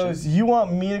And she question. goes, you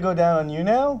want me to go down on you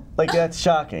now? Like, that's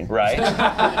shocking. Right.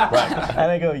 Right.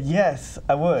 And I go, yes,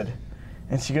 I would.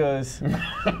 And she goes,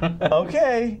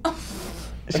 okay.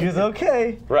 She goes,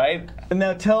 okay. Right. And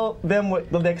now tell them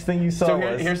what the next thing you saw So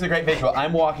was. here's the great visual.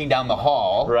 I'm walking down the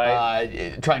hall,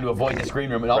 Right. trying to avoid the screen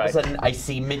room, and all of a Right. sudden I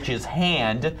see Mitch's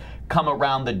hand come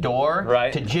around the door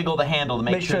Right. to jiggle the handle to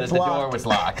make sure that it's the door locked. was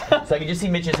locked. So I can just see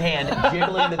Mitch's hand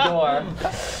jiggling the door.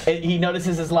 And he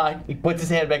notices it's locked. He puts his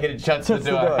hand back in and shuts the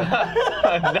door.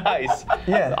 Nice.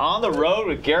 Yeah. On the road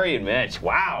with Gary and Mitch.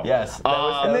 Wow. Yes, that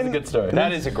was a good story.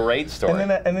 That is a great story.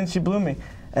 And then she blew me.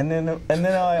 And then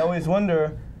I always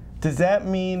wonder, does that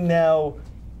mean now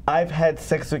I've had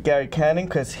sex with Gary Cannon?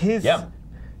 Because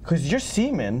your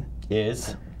semen,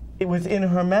 Is it was in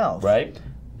her mouth. right.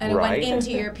 And it Right. went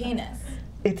into your penis.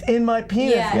 It's in my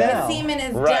penis Yeah, now. the semen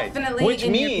is Right. definitely Which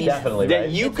in your means penis. Definitely, that right.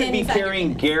 you It's could be inside your carrying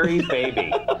penis. Gary's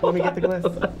baby. Let me get the glass.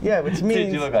 Yeah, which What means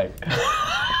did you look like?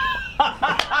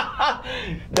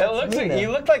 That looks me like now.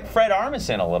 you look like Fred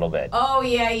Armisen a little bit. Oh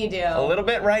yeah, you do. A little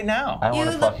bit right now. I want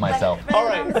to You fuck look myself. Like All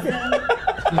right.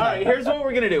 All right, here's what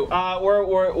we're gonna do.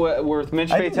 We're with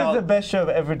Mitch I think this is the Fatel. best show I've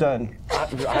ever done.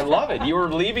 I love it. You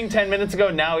were leaving 10 minutes ago.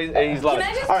 Now he's loving Can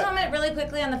I it. just All right. comment really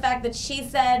quickly on the fact that she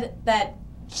said that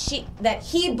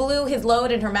he blew his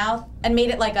load in her mouth and made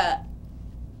it like a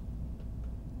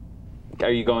Are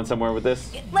you going somewhere with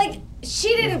this?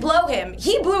 she didn't blow him.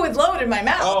 He blew his load in my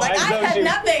mouth. Oh, like as I though had she-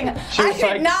 nothing. she I was did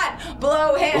like- not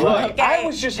blow him. Look, okay? I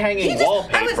was just hanging I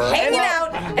wallpaper. was hanging And-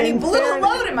 out and he In blew a fairness-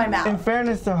 load in my In mouth.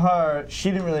 fairness to her, she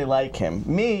didn't really like him.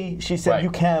 Me, she said, Right. you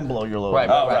can blow your load. Right,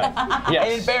 Oh, right, right. right. Yes.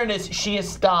 And in fairness, she has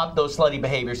stopped those slutty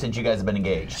behaviors since you guys have been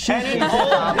engaged. She And in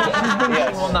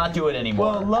all, will not do it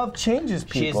anymore. Well, love changes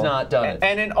people. She's not done it.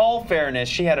 and in all fairness,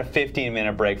 she had a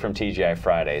 15-minute break from TGI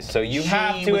Fridays, so you She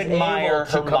have to was admire able her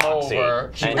to come moxie over.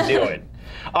 She and was do good. it.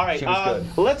 All right, She was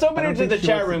good. let's open I it don't to think the she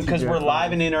chat works room at because TGI we're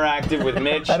live and interactive with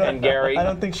Mitch and Gary. I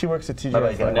don't think she works at TGI.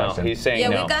 Bye-bye, Fridays. No, he's saying Yeah,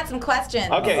 no. we've got some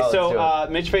questions. Okay, Oh, let's do so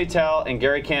Mitch Fatel and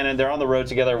Gary Cannon, they're on the road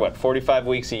together, 45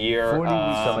 weeks a year? 40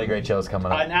 weeks. So many great shows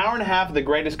coming up. An hour and a half of the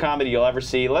greatest comedy you'll ever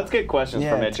see. Let's get questions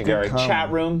Yeah, from Mitch it's and good Gary. comedy.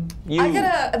 Chat room, you.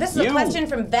 This is a You. question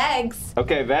from Vegs.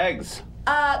 Okay, Vegs.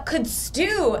 Could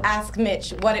Stu ask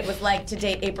Mitch what it was like to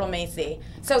date April Macy?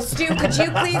 So Stu, could you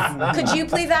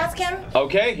please ask him?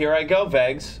 Okay, here I go,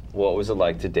 Vegs. What was it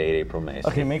like to date April Macy?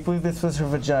 Okay, make believe this was her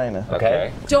vagina.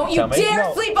 Okay. Don't you Tell me. dare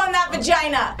No. sleep on that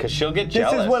vagina! Because she'll get This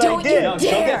jealous. is what Don't I did. you No,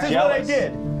 she'll dare. get This is what I jealous.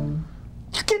 did.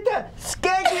 Get that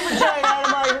skanky vagina out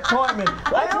of my apartment.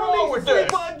 What's I wrong only with sleep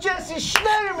this? on Jesse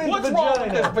Schneiderman's What's vagina. wrong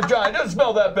with this vagina? It doesn't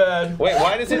smell that bad. Wait,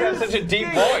 why does it have such a deep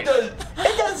voice?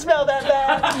 It doesn't smell that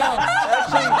bad. No,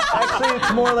 actually,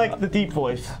 it's more like the deep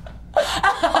voice.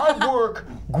 I work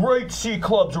great C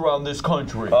clubs around this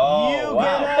country. Oh, You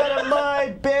wow. get out of my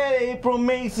bed, April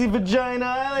Macy vagina.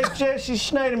 I like Jesse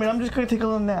Schneiderman. I'm just gonna take a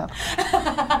little nap.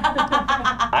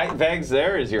 Vegs,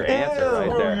 there is your answer Ew.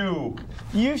 right there. you.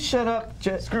 You shut up,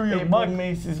 Screw you, April Mike.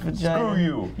 Macy's vagina. Screw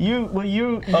you.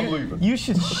 You I'm leaving. You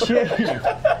should shave.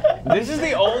 This is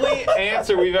the only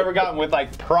answer we've ever gotten with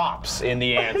like props in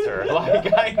the answer.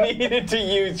 Like I needed to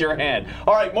use your hand.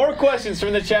 All right, more questions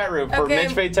from the chat room for Okay,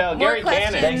 Mitch Fatel, more Gary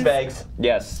questions. Cannon. Thanks, Vegs.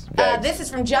 Yes, Vegs. This is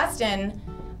from Justin.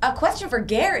 A question for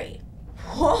Gary.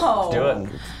 Whoa. Do it.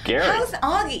 Gary. How's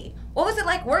Augie? What was it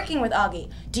like working with Augie?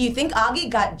 Do you think Augie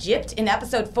got gypped in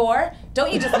episode 4?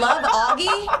 Don't you just love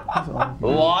Augie? A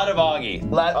lot of Augie.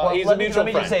 He's a let mutual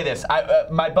me friend. just say this.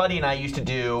 My buddy and I used to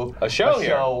do A show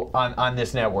here. on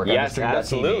this network. on Yes, Stream.tv.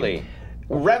 absolutely.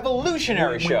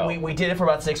 Revolutionary show. We did it for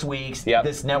about 6 weeks. Yep.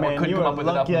 This network Man, couldn't you come are up with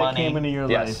enough lucky I money. came into your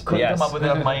Yes. life. Couldn't come up with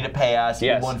enough money to pay us.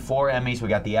 Yes. We won 4 Emmys. We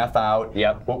got the F out.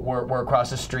 Yep. We're across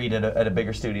the street at a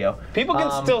bigger studio. People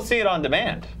can still see it on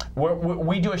demand.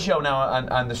 We do a show now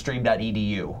on the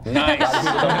stream.edu. Nice.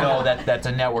 People don't know that that's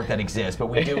a network that exists, but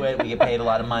we do it. We get paid a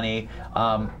lot of money.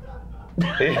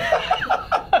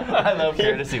 I love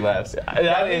fantasy laughs.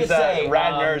 That is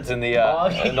rad nerds in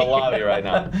the lobby right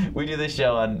now. We do this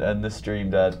show on the stream.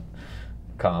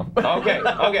 calm. Okay,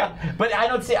 okay. But I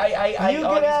don't see. You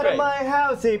get out of my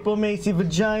house, April Macy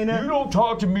vagina. You don't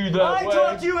talk to me that I way.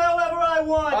 talk to you however I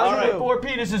want. All right. 4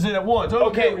 penises in at once.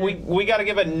 Okay, we got to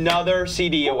give another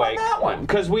CD away. That one.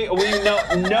 Because we know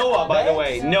Noah, by the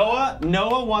way. Noah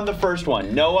won the first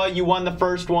one. Noah, you won the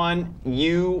first one.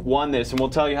 You won this, and we'll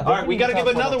tell you. All right, we got to give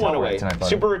another one away.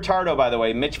 Super Retardo, by the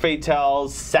way. Mitch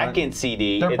Fatel's second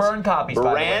CD. They're burn copies, by the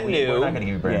way. Brand new. We're not going to give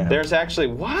you brand new. There's actually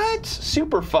what?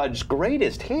 Super Fudge's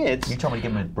greatest hits. You told me to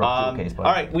give him a broke case, buddy.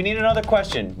 All right, we need another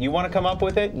question. You want to come up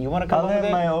with it? You want to come I'll up with let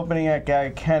it? my opening act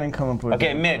Gary Cannon come up with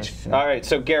Okay, a Mitch. question. All right,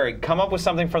 so Gary, come up with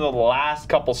something from the last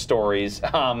couple stories.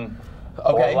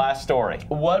 Or last story.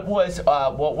 What was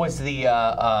the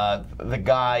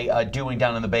guy doing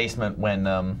down in the basement when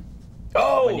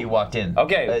you walked in?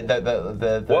 Okay.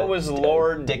 What was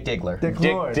Lord Dick Diggler? Dick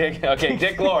Lord. Okay,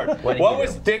 Dick Lord. What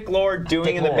was Dick Lord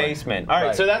doing in the basement? All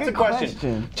right, so that's the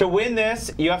question. To win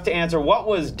this, you have to answer what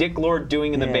was Dick Lord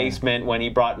doing in the basement when he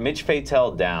brought Mitch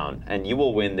Fatel down, and you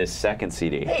will win this second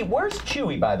CD. Hey, where's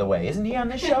Chewy, by the way? Isn't he on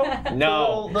this show?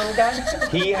 No. The little guy?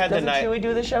 He had the night. Doesn't Chewy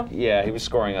do this show? Yeah, he was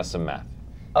scoring us some meth.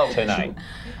 Tonight.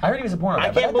 I heard he was a porno guy.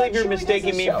 I but can't believe thought you're Chewy does mistaking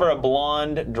this me show. for a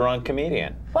blonde, drunk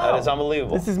comedian. Wow. That is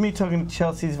unbelievable. This is me talking to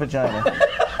Chelsea's vagina.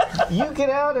 You get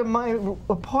out of my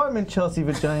apartment, Chelsea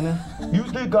vagina. You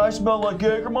think I smell like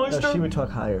Jägermeister? No, she would talk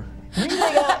higher. You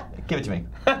think Give it to me.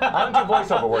 I don't do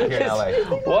voiceover work here in LA.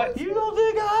 What? You don't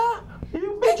think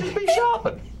you bitches be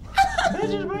shopping.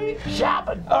 Bitches be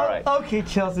shopping. All right. Okay,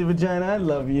 Chelsea vagina, I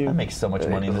love you. I make so much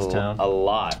money in this town. A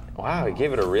lot. Wow, he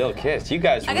gave it a real kiss. You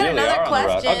guys I got really another are on the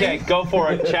road. question. Okay, go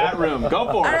for it. Chat room, go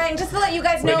for it. All right, just to let you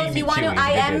guys know, Wait, if you you want to meet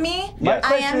Chewy, IM me, My IM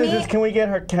question me. is, can we get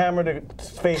her camera to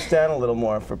face down a little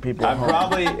more for people at I'm home?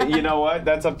 probably, you know what?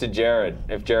 That's up to Jared,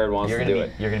 if Jared wants to do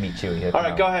it. You're gonna meet Chewy. All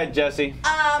right, go ahead, Jesse.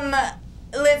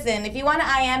 Listen, if you want to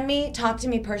IM me, talk to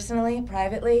me personally,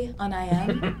 privately, on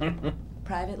IM.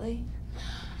 Privately.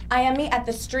 IM me at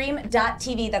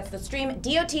thestream.tv. That's the stream,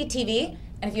 DOT-TV.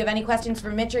 And if you have any questions for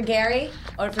Mitch or Gary,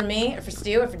 or for me, or for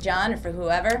Stu, or for John, or for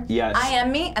whoever, yes.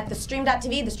 IM me at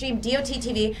thestream.tv, the stream,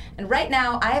 DOT-TV. And right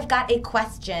now, I have got a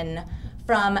question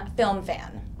from Film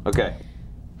Fan. Okay.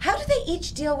 How do they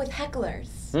each deal with hecklers?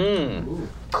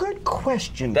 Good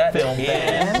question. Film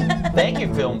fan. Thank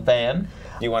you, Film Fan.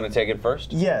 You want to take it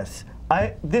first? Yes.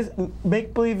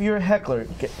 Make believe you're a heckler.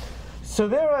 So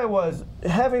there I was,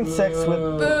 having sex with...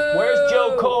 Where's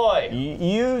Joe Coy?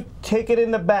 You take it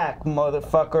in the back,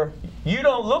 motherfucker. You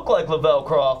don't look like Lavelle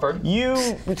Crawford. You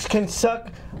can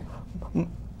suck...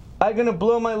 I'm gonna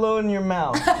blow my load in your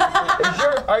mouth.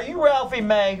 Are you Ralphie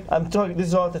May? I'm talking, this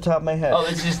is all at the top of my head. Oh,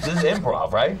 this is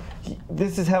improv, right?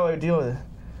 This is how I deal with it.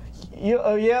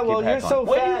 Oh yeah, well you're so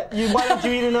fat, why don't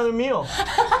you eat another meal?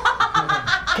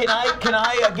 Can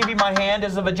I give you my hand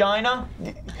as a vagina?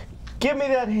 Give me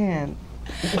that hand.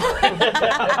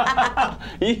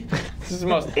 This is the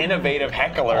most innovative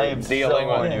heckler I am dealing so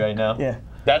with horny right now. Yeah.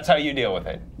 That's how you deal with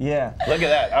it. Yeah. Look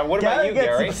at that. What about you,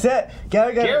 Gary? Upset.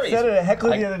 Gary got Gary's- upset at a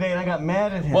heckler the other day, and I got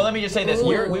mad at him. Well, let me just say this: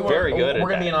 Very good at We're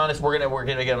gonna be that. honest. We're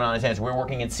gonna get an honest answer. We were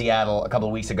working in Seattle a couple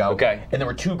of weeks ago. Okay. And there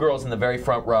were two girls in the very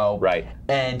front row. Right.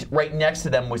 And right next to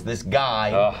them was this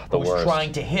guy the who was worst.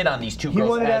 trying to hit on these two girls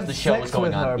wanted to as have the show sex was going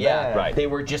with on. her, Yeah. bad. Right. They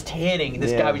were just hitting.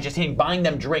 This Yeah. guy was just hitting, buying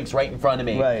them drinks right in front of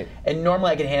me. Right. And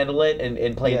normally I can handle it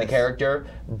and play the Yes. character,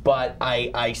 but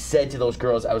I said to those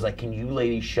girls, I was like, "Can you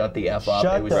ladies shut the f up?"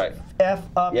 Shut It was the F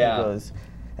up, Yeah. he goes.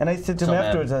 And I said to So him mad.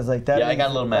 afterwards, I was like, that Yeah, I means, got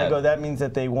a little mad. I go, that means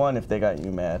that they won if they got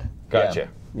you mad. Gotcha.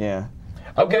 Yeah.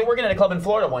 Okay, we're working at a club in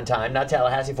Florida one time, not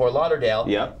Tallahassee, Fort Lauderdale.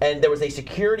 Yep. And there was a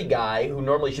security guy who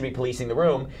normally should be policing the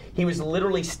room. He was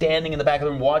literally standing in the back of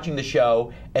the room watching the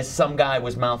show as some guy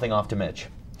was mouthing off to Mitch.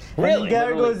 And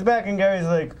Gary goes back and Gary's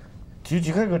like, dude,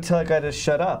 you gotta go tell that guy to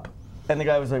shut up. And the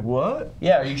guy was like, what?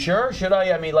 Yeah, are you sure? Should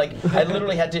I? I mean, like, I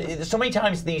literally had to. So many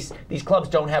times these clubs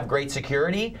don't have great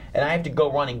security, and I have to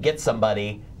go run and get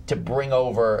somebody to bring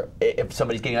over if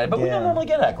somebody's getting out. But we don't normally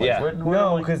get hecklers. Yeah. We're No,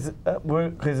 normally-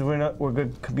 because we're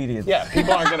good comedians. Yeah,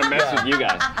 people aren't going to mess with you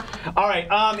guys. All right,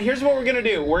 here's what we're going to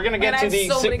do. We're going to get I to have the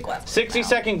so many questions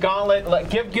 60-second gauntlet.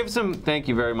 Give some. Thank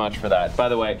you very much for that. By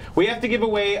the way, we have to give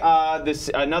away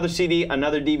another CD,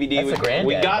 another DVD. That's the granddaddy,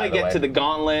 we got by to the get way. to the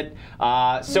gauntlet.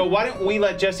 So why don't we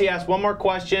let Jesse ask one more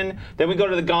question? Then we go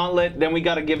to the gauntlet. Then we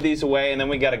got to give these away, and then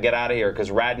we got to get out of here because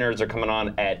Rad Nerds are coming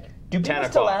on at Do 10 people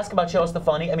o'clock. still ask about Show Us the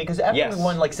Funny? I mean, because after Yes. we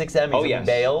won like 6 Emmys, Oh we yes,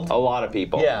 bailed. a lot of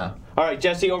people. Yeah. All right,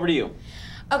 Jesse, over to you.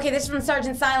 Okay, this is from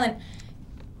Sergeant Silent.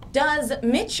 Does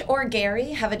Mitch or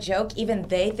Gary have a joke even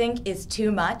they think is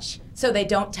too much, so they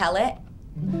don't tell it?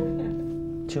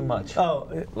 Too much.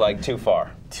 Oh, Like too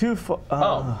far. too far.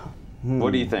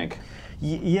 What do you think?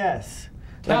 Yes.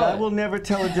 Like, I will never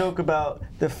tell a joke about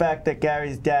the fact that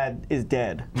Gary's dad is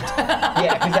dead.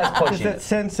 Yeah, because that's Because pushing that's it.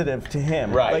 sensitive to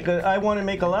him. Right. Like, I want to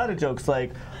make a lot of jokes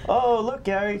like, oh, look,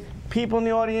 Gary, people in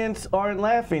the audience aren't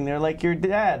laughing. They're like your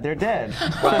dad. They're dead.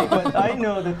 Right. But I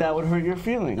know that would hurt your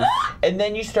feelings. And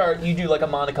then you do like a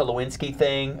Monica Lewinsky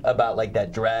thing about like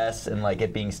that dress and like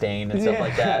it being stained and stuff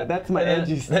like that. That's my And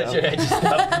edgy That's stuff. your edgy stuff.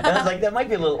 And I was like, that might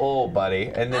be a little old, buddy.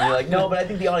 And then you're like, no, but I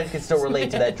think the audience can still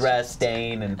relate to that dress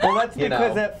stain and. Well, that's you because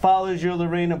know. that follows your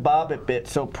Lorena Bobbitt bit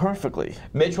so perfectly.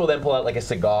 Mitch will then pull out like a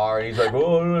cigar and he's like,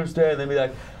 oh, I don't understand. And then be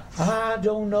like, I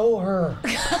don't know her.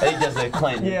 And he does a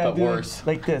Clinton, Yeah, but dude, worse.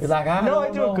 like this. He's like, I No, don't I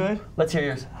do know. it good. Let's hear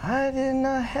yours. I did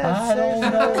not have I don't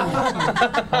sex.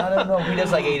 know. I don't know. He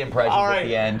does like 8 impressions All at right.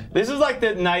 the end. This is like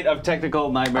the night of technical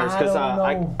nightmares because I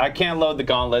don't know. I can't load the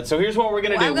gauntlet. So here's what we're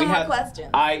gonna Well, do. I've got more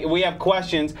questions. We have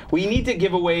questions. We need to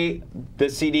give away the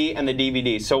CD and the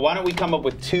DVD. So why don't we come up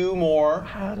with 2 more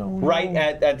right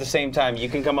at the same time? You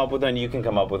can come up with one. You can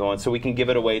come up with one. So we can give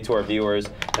it away to our viewers,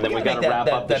 and then we gotta wrap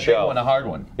up the that show. big one a hard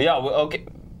one. Yeah. Okay.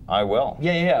 I will.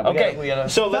 Yeah. Okay. We gotta,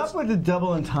 So let's. Stop with the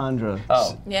double entendre.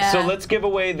 oh. Yeah. So let's give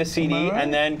away the CD Am I right?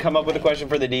 and then come up with a question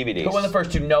for the DVD. Who won the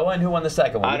first 2? Noah, and who won the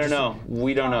second one? I don't know.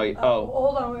 We don't know.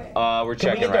 Hold on, wait. We're Can we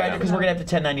checking get their right address? Because we're going to have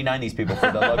to 1099 these people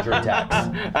for the luxury tax.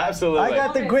 Absolutely. I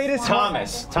got the greatest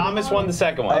Thomas won the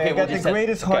second one. I Okay, got we'll the just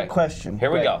greatest Okay. hard question.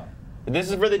 Here we Great. go. This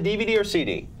is for the DVD or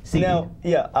CD? CD. Now,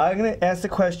 yeah, I'm gonna ask the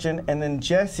question, and then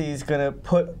Jesse's gonna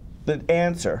put the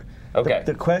answer. Okay.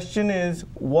 The question is,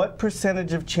 what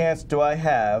percentage of chance do I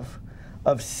have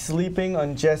of sleeping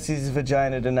on Jesse's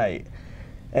vagina tonight?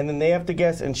 And then they have to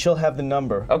guess, and she'll have the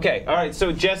number. Okay. All right.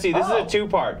 So Jesse, this is a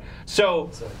 2-part. So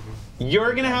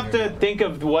you're gonna have to think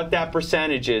of what that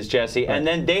percentage is, Jesse, and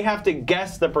then they have to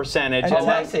guess the percentage. And And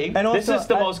I then- see. And this also, is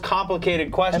the most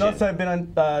complicated question. And also, I've been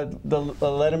on the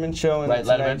Letterman show and Right,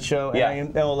 the Tonight Letterman. Show, and Yeah. I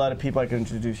know a lot of people I can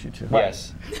introduce you to.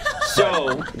 Yes.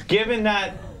 So, given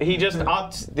that he just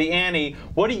upped the ante,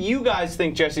 what do you guys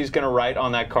think Jesse's going to write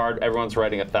on that card? Everyone's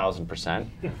writing 1,000%.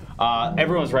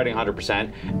 Everyone's writing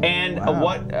 100%. And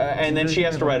and then she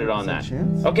has to write it on that.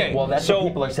 Okay. Well, that's so what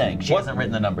people are saying. She what- hasn't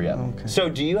written the number yet. So,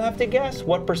 do you have to guess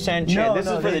what percent chance? No, this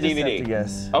no, is for they the just DVD. have to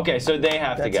guess. Okay, so they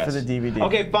have to That's guess. for the DVD.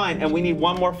 Okay, fine. And we need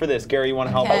one more for this. Gary, you want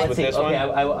to help Okay. us Let's with see. this Okay,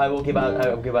 one? I will give out. I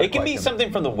will give out. It can be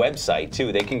something from the website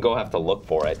too. They can go have to look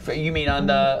for it. You mean on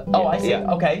the? Oh, I see.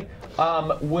 Yeah. Okay.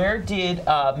 Where did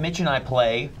Mitch and I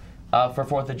play for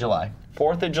 4th of July?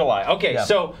 4th of July. Okay, Yeah.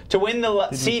 so to win the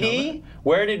CD,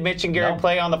 where did Mitch and Gary No.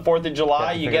 play on the 4th of July?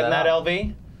 Got to You figure getting that that, out.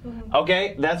 LV?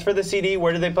 Okay, that's for the CD.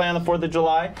 Where did they play on the 4th of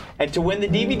July? And to win the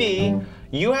DVD,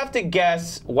 you have to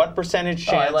guess what percentage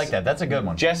Oh, chance I like that. That's a good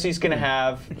one. Jesse's going to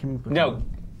have. No,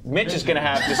 Mitch is going to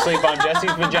have to sleep on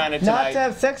Jesse's vagina Not tonight. to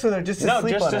have sex with her, just to No,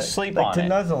 sleep just on to it. sleep like on to it.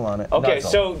 nuzzle on it. Okay, Nuzzle.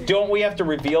 so don't we have to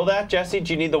reveal that, Jesse?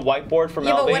 Do you need the whiteboard from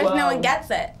Yeah, LV? but what if no Well- one gets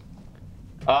it?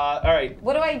 All right,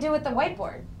 What do I do with the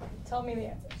whiteboard? Tell me the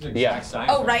answer. yeah.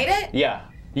 Oh, write it? Yeah.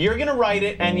 You're gonna write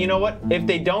it, and you know what? If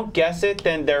they don't guess it,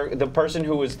 then they're the person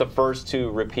who was the first to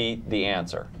repeat the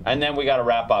answer. And then we gotta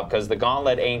wrap up because the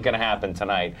gauntlet ain't gonna happen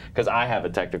tonight because I have a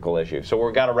technical issue. So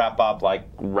we're gotta wrap up like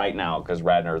right now because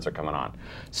Rad Nerds are coming on.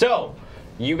 So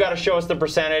you gotta show us the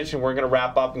percentage, and we're gonna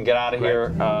wrap up and get out of here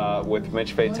with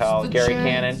Mitch Fatel, the Gary chance?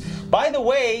 Cannon. By the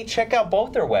way, check out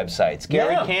both their websites,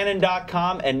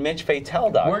 GaryCannon.com and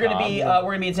MitchFatel.com. We're gonna be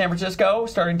in San Francisco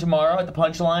starting tomorrow at the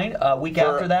Punchline. Week For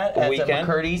after that a at weekend?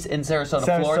 McCurdy's in Sarasota,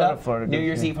 Sarasota, Florida. Florida, New good,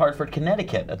 Year's yeah. Eve, Hartford,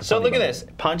 Connecticut. At the So Funny look at Bone. this.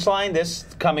 Punchline this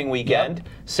coming weekend.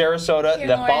 Sarasota Here,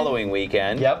 the Lauren. following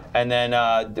weekend. Yep. And then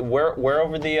where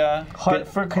over the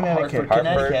Hartford, Connecticut. Hartford,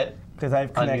 Connecticut. Because I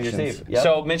have On New Year's connections. Eve. Yep.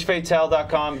 So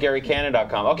MitchFatel.com,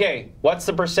 GaryCannon.com. Okay, what's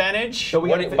the percentage? we What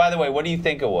gotta do- by the way, what do you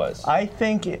think it was? I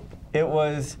think it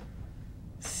was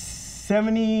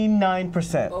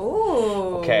 79%.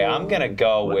 Ooh. Okay, I'm gonna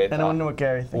go with. And I want to know what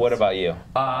Gary thinks. What about you?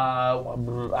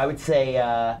 I would say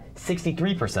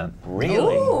 63%.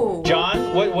 Really? Ooh.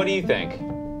 John, what do you think?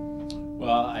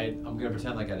 Well, I'm going to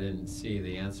pretend like I didn't see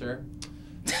the answer.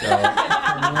 So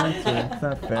It's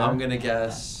not fair. I'm going to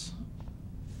guess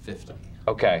 50.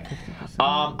 Okay.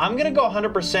 I'm gonna go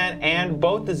 100%, and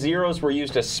both the zeros were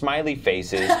used as smiley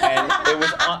faces, and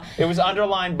it was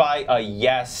underlined by a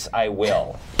yes, I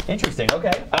will. Interesting.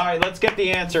 Okay. All right, let's get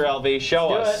the answer, LV. Show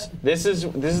Do us. it. This is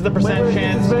the percent Wait,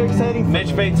 chance. This is very exciting. for Mitch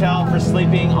me. Fatel for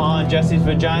sleeping on Jesse's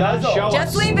vagina. Nuzzle. Show Just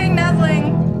us. sleeping,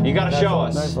 nuzzling. You gotta show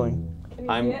us. Nuzzling. Can you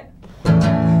I'm- see it?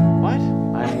 What?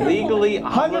 I'm legally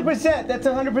 100%. That's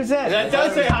 100%. That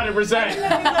does say 100%.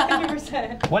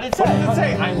 100%. What did it What does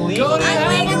say? it say? I'm legally.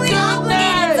 I'm legally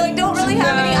obligated, so I don't really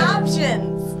have any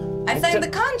options. I signed the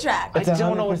contract. It's I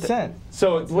don't know what 100%.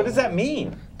 So what does that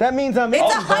mean? That means I'm It's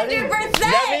in, 100%.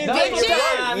 That means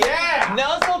bitches. yeah.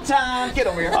 Nuzzle time. Get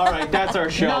over here. All right, that's our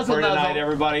show Nuzzle, for tonight, nuzzle.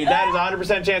 everybody. That is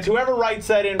 100% chance. Whoever writes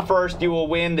that in first, you will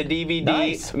win the DVD.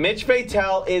 Nice. Mitch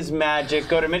Fatel is magic.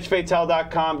 Go to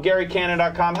MitchFatel.com,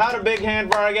 GaryCannon.com. How to big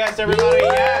hand for our guests, everybody.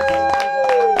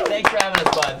 Yes. Thanks for having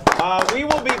us, bud. We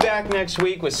will be back next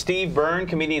week with Steve Byrne.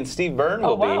 Comedian Steve Byrne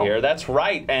will wow. be here. That's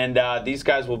right. And these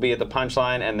guys will be at the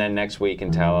Punchline, and then next week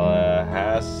in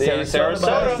Tallahassee,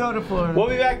 Sarasota, Florida. We'll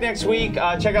be back next week.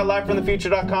 Check out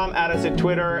livefromthefuture.com. Add us at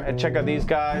Twitter and check out these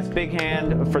guys. Big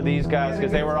hand for these guys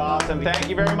because they were awesome. Thank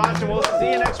you very much, and we'll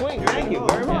see you next week. Thank you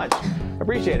very much.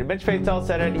 Appreciate it. Mitch Fatel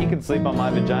said it. He can sleep on my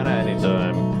vagina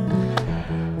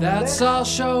anytime. That's our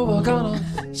show, we're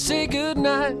gonna say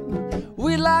goodnight.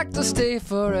 We like to stay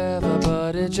forever,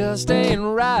 but it just ain't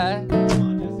right.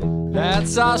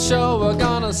 That's our show, we're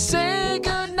gonna say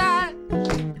goodnight.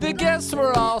 The guests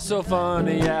were all so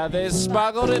funny, yeah, they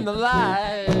sparkled in the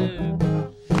light.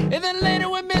 And then later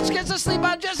when Mitch gets to sleep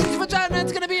on Jesse's vagina,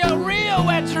 it's gonna be a real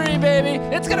wet dream, baby.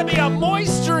 It's gonna be a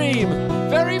moist dream,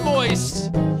 very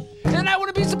moist. And I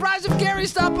wouldn't be surprised if Gary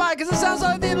stopped by, because it sounds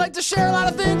like they'd like to share a lot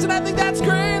of things, and I think that's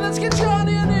great. Let's get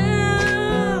Johnny in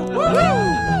here.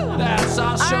 Woo-hoo! That's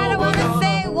our show. All right, I want to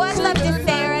say what's up to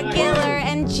Sarah, Giller,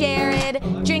 and Jared,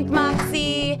 Drink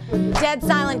Moxie, Dead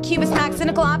Silent, Cubus Max,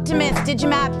 Cynical Optimist,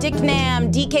 Digimap, Dick Nam,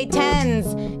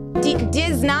 DK10s,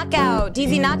 Diz Knockout,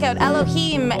 DZ Knockout,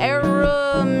 Elohim,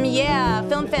 yeah,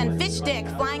 Film Fan, Fish Stick,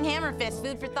 Flying Hammer Fist,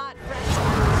 Food for Thought,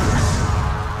 Fresh.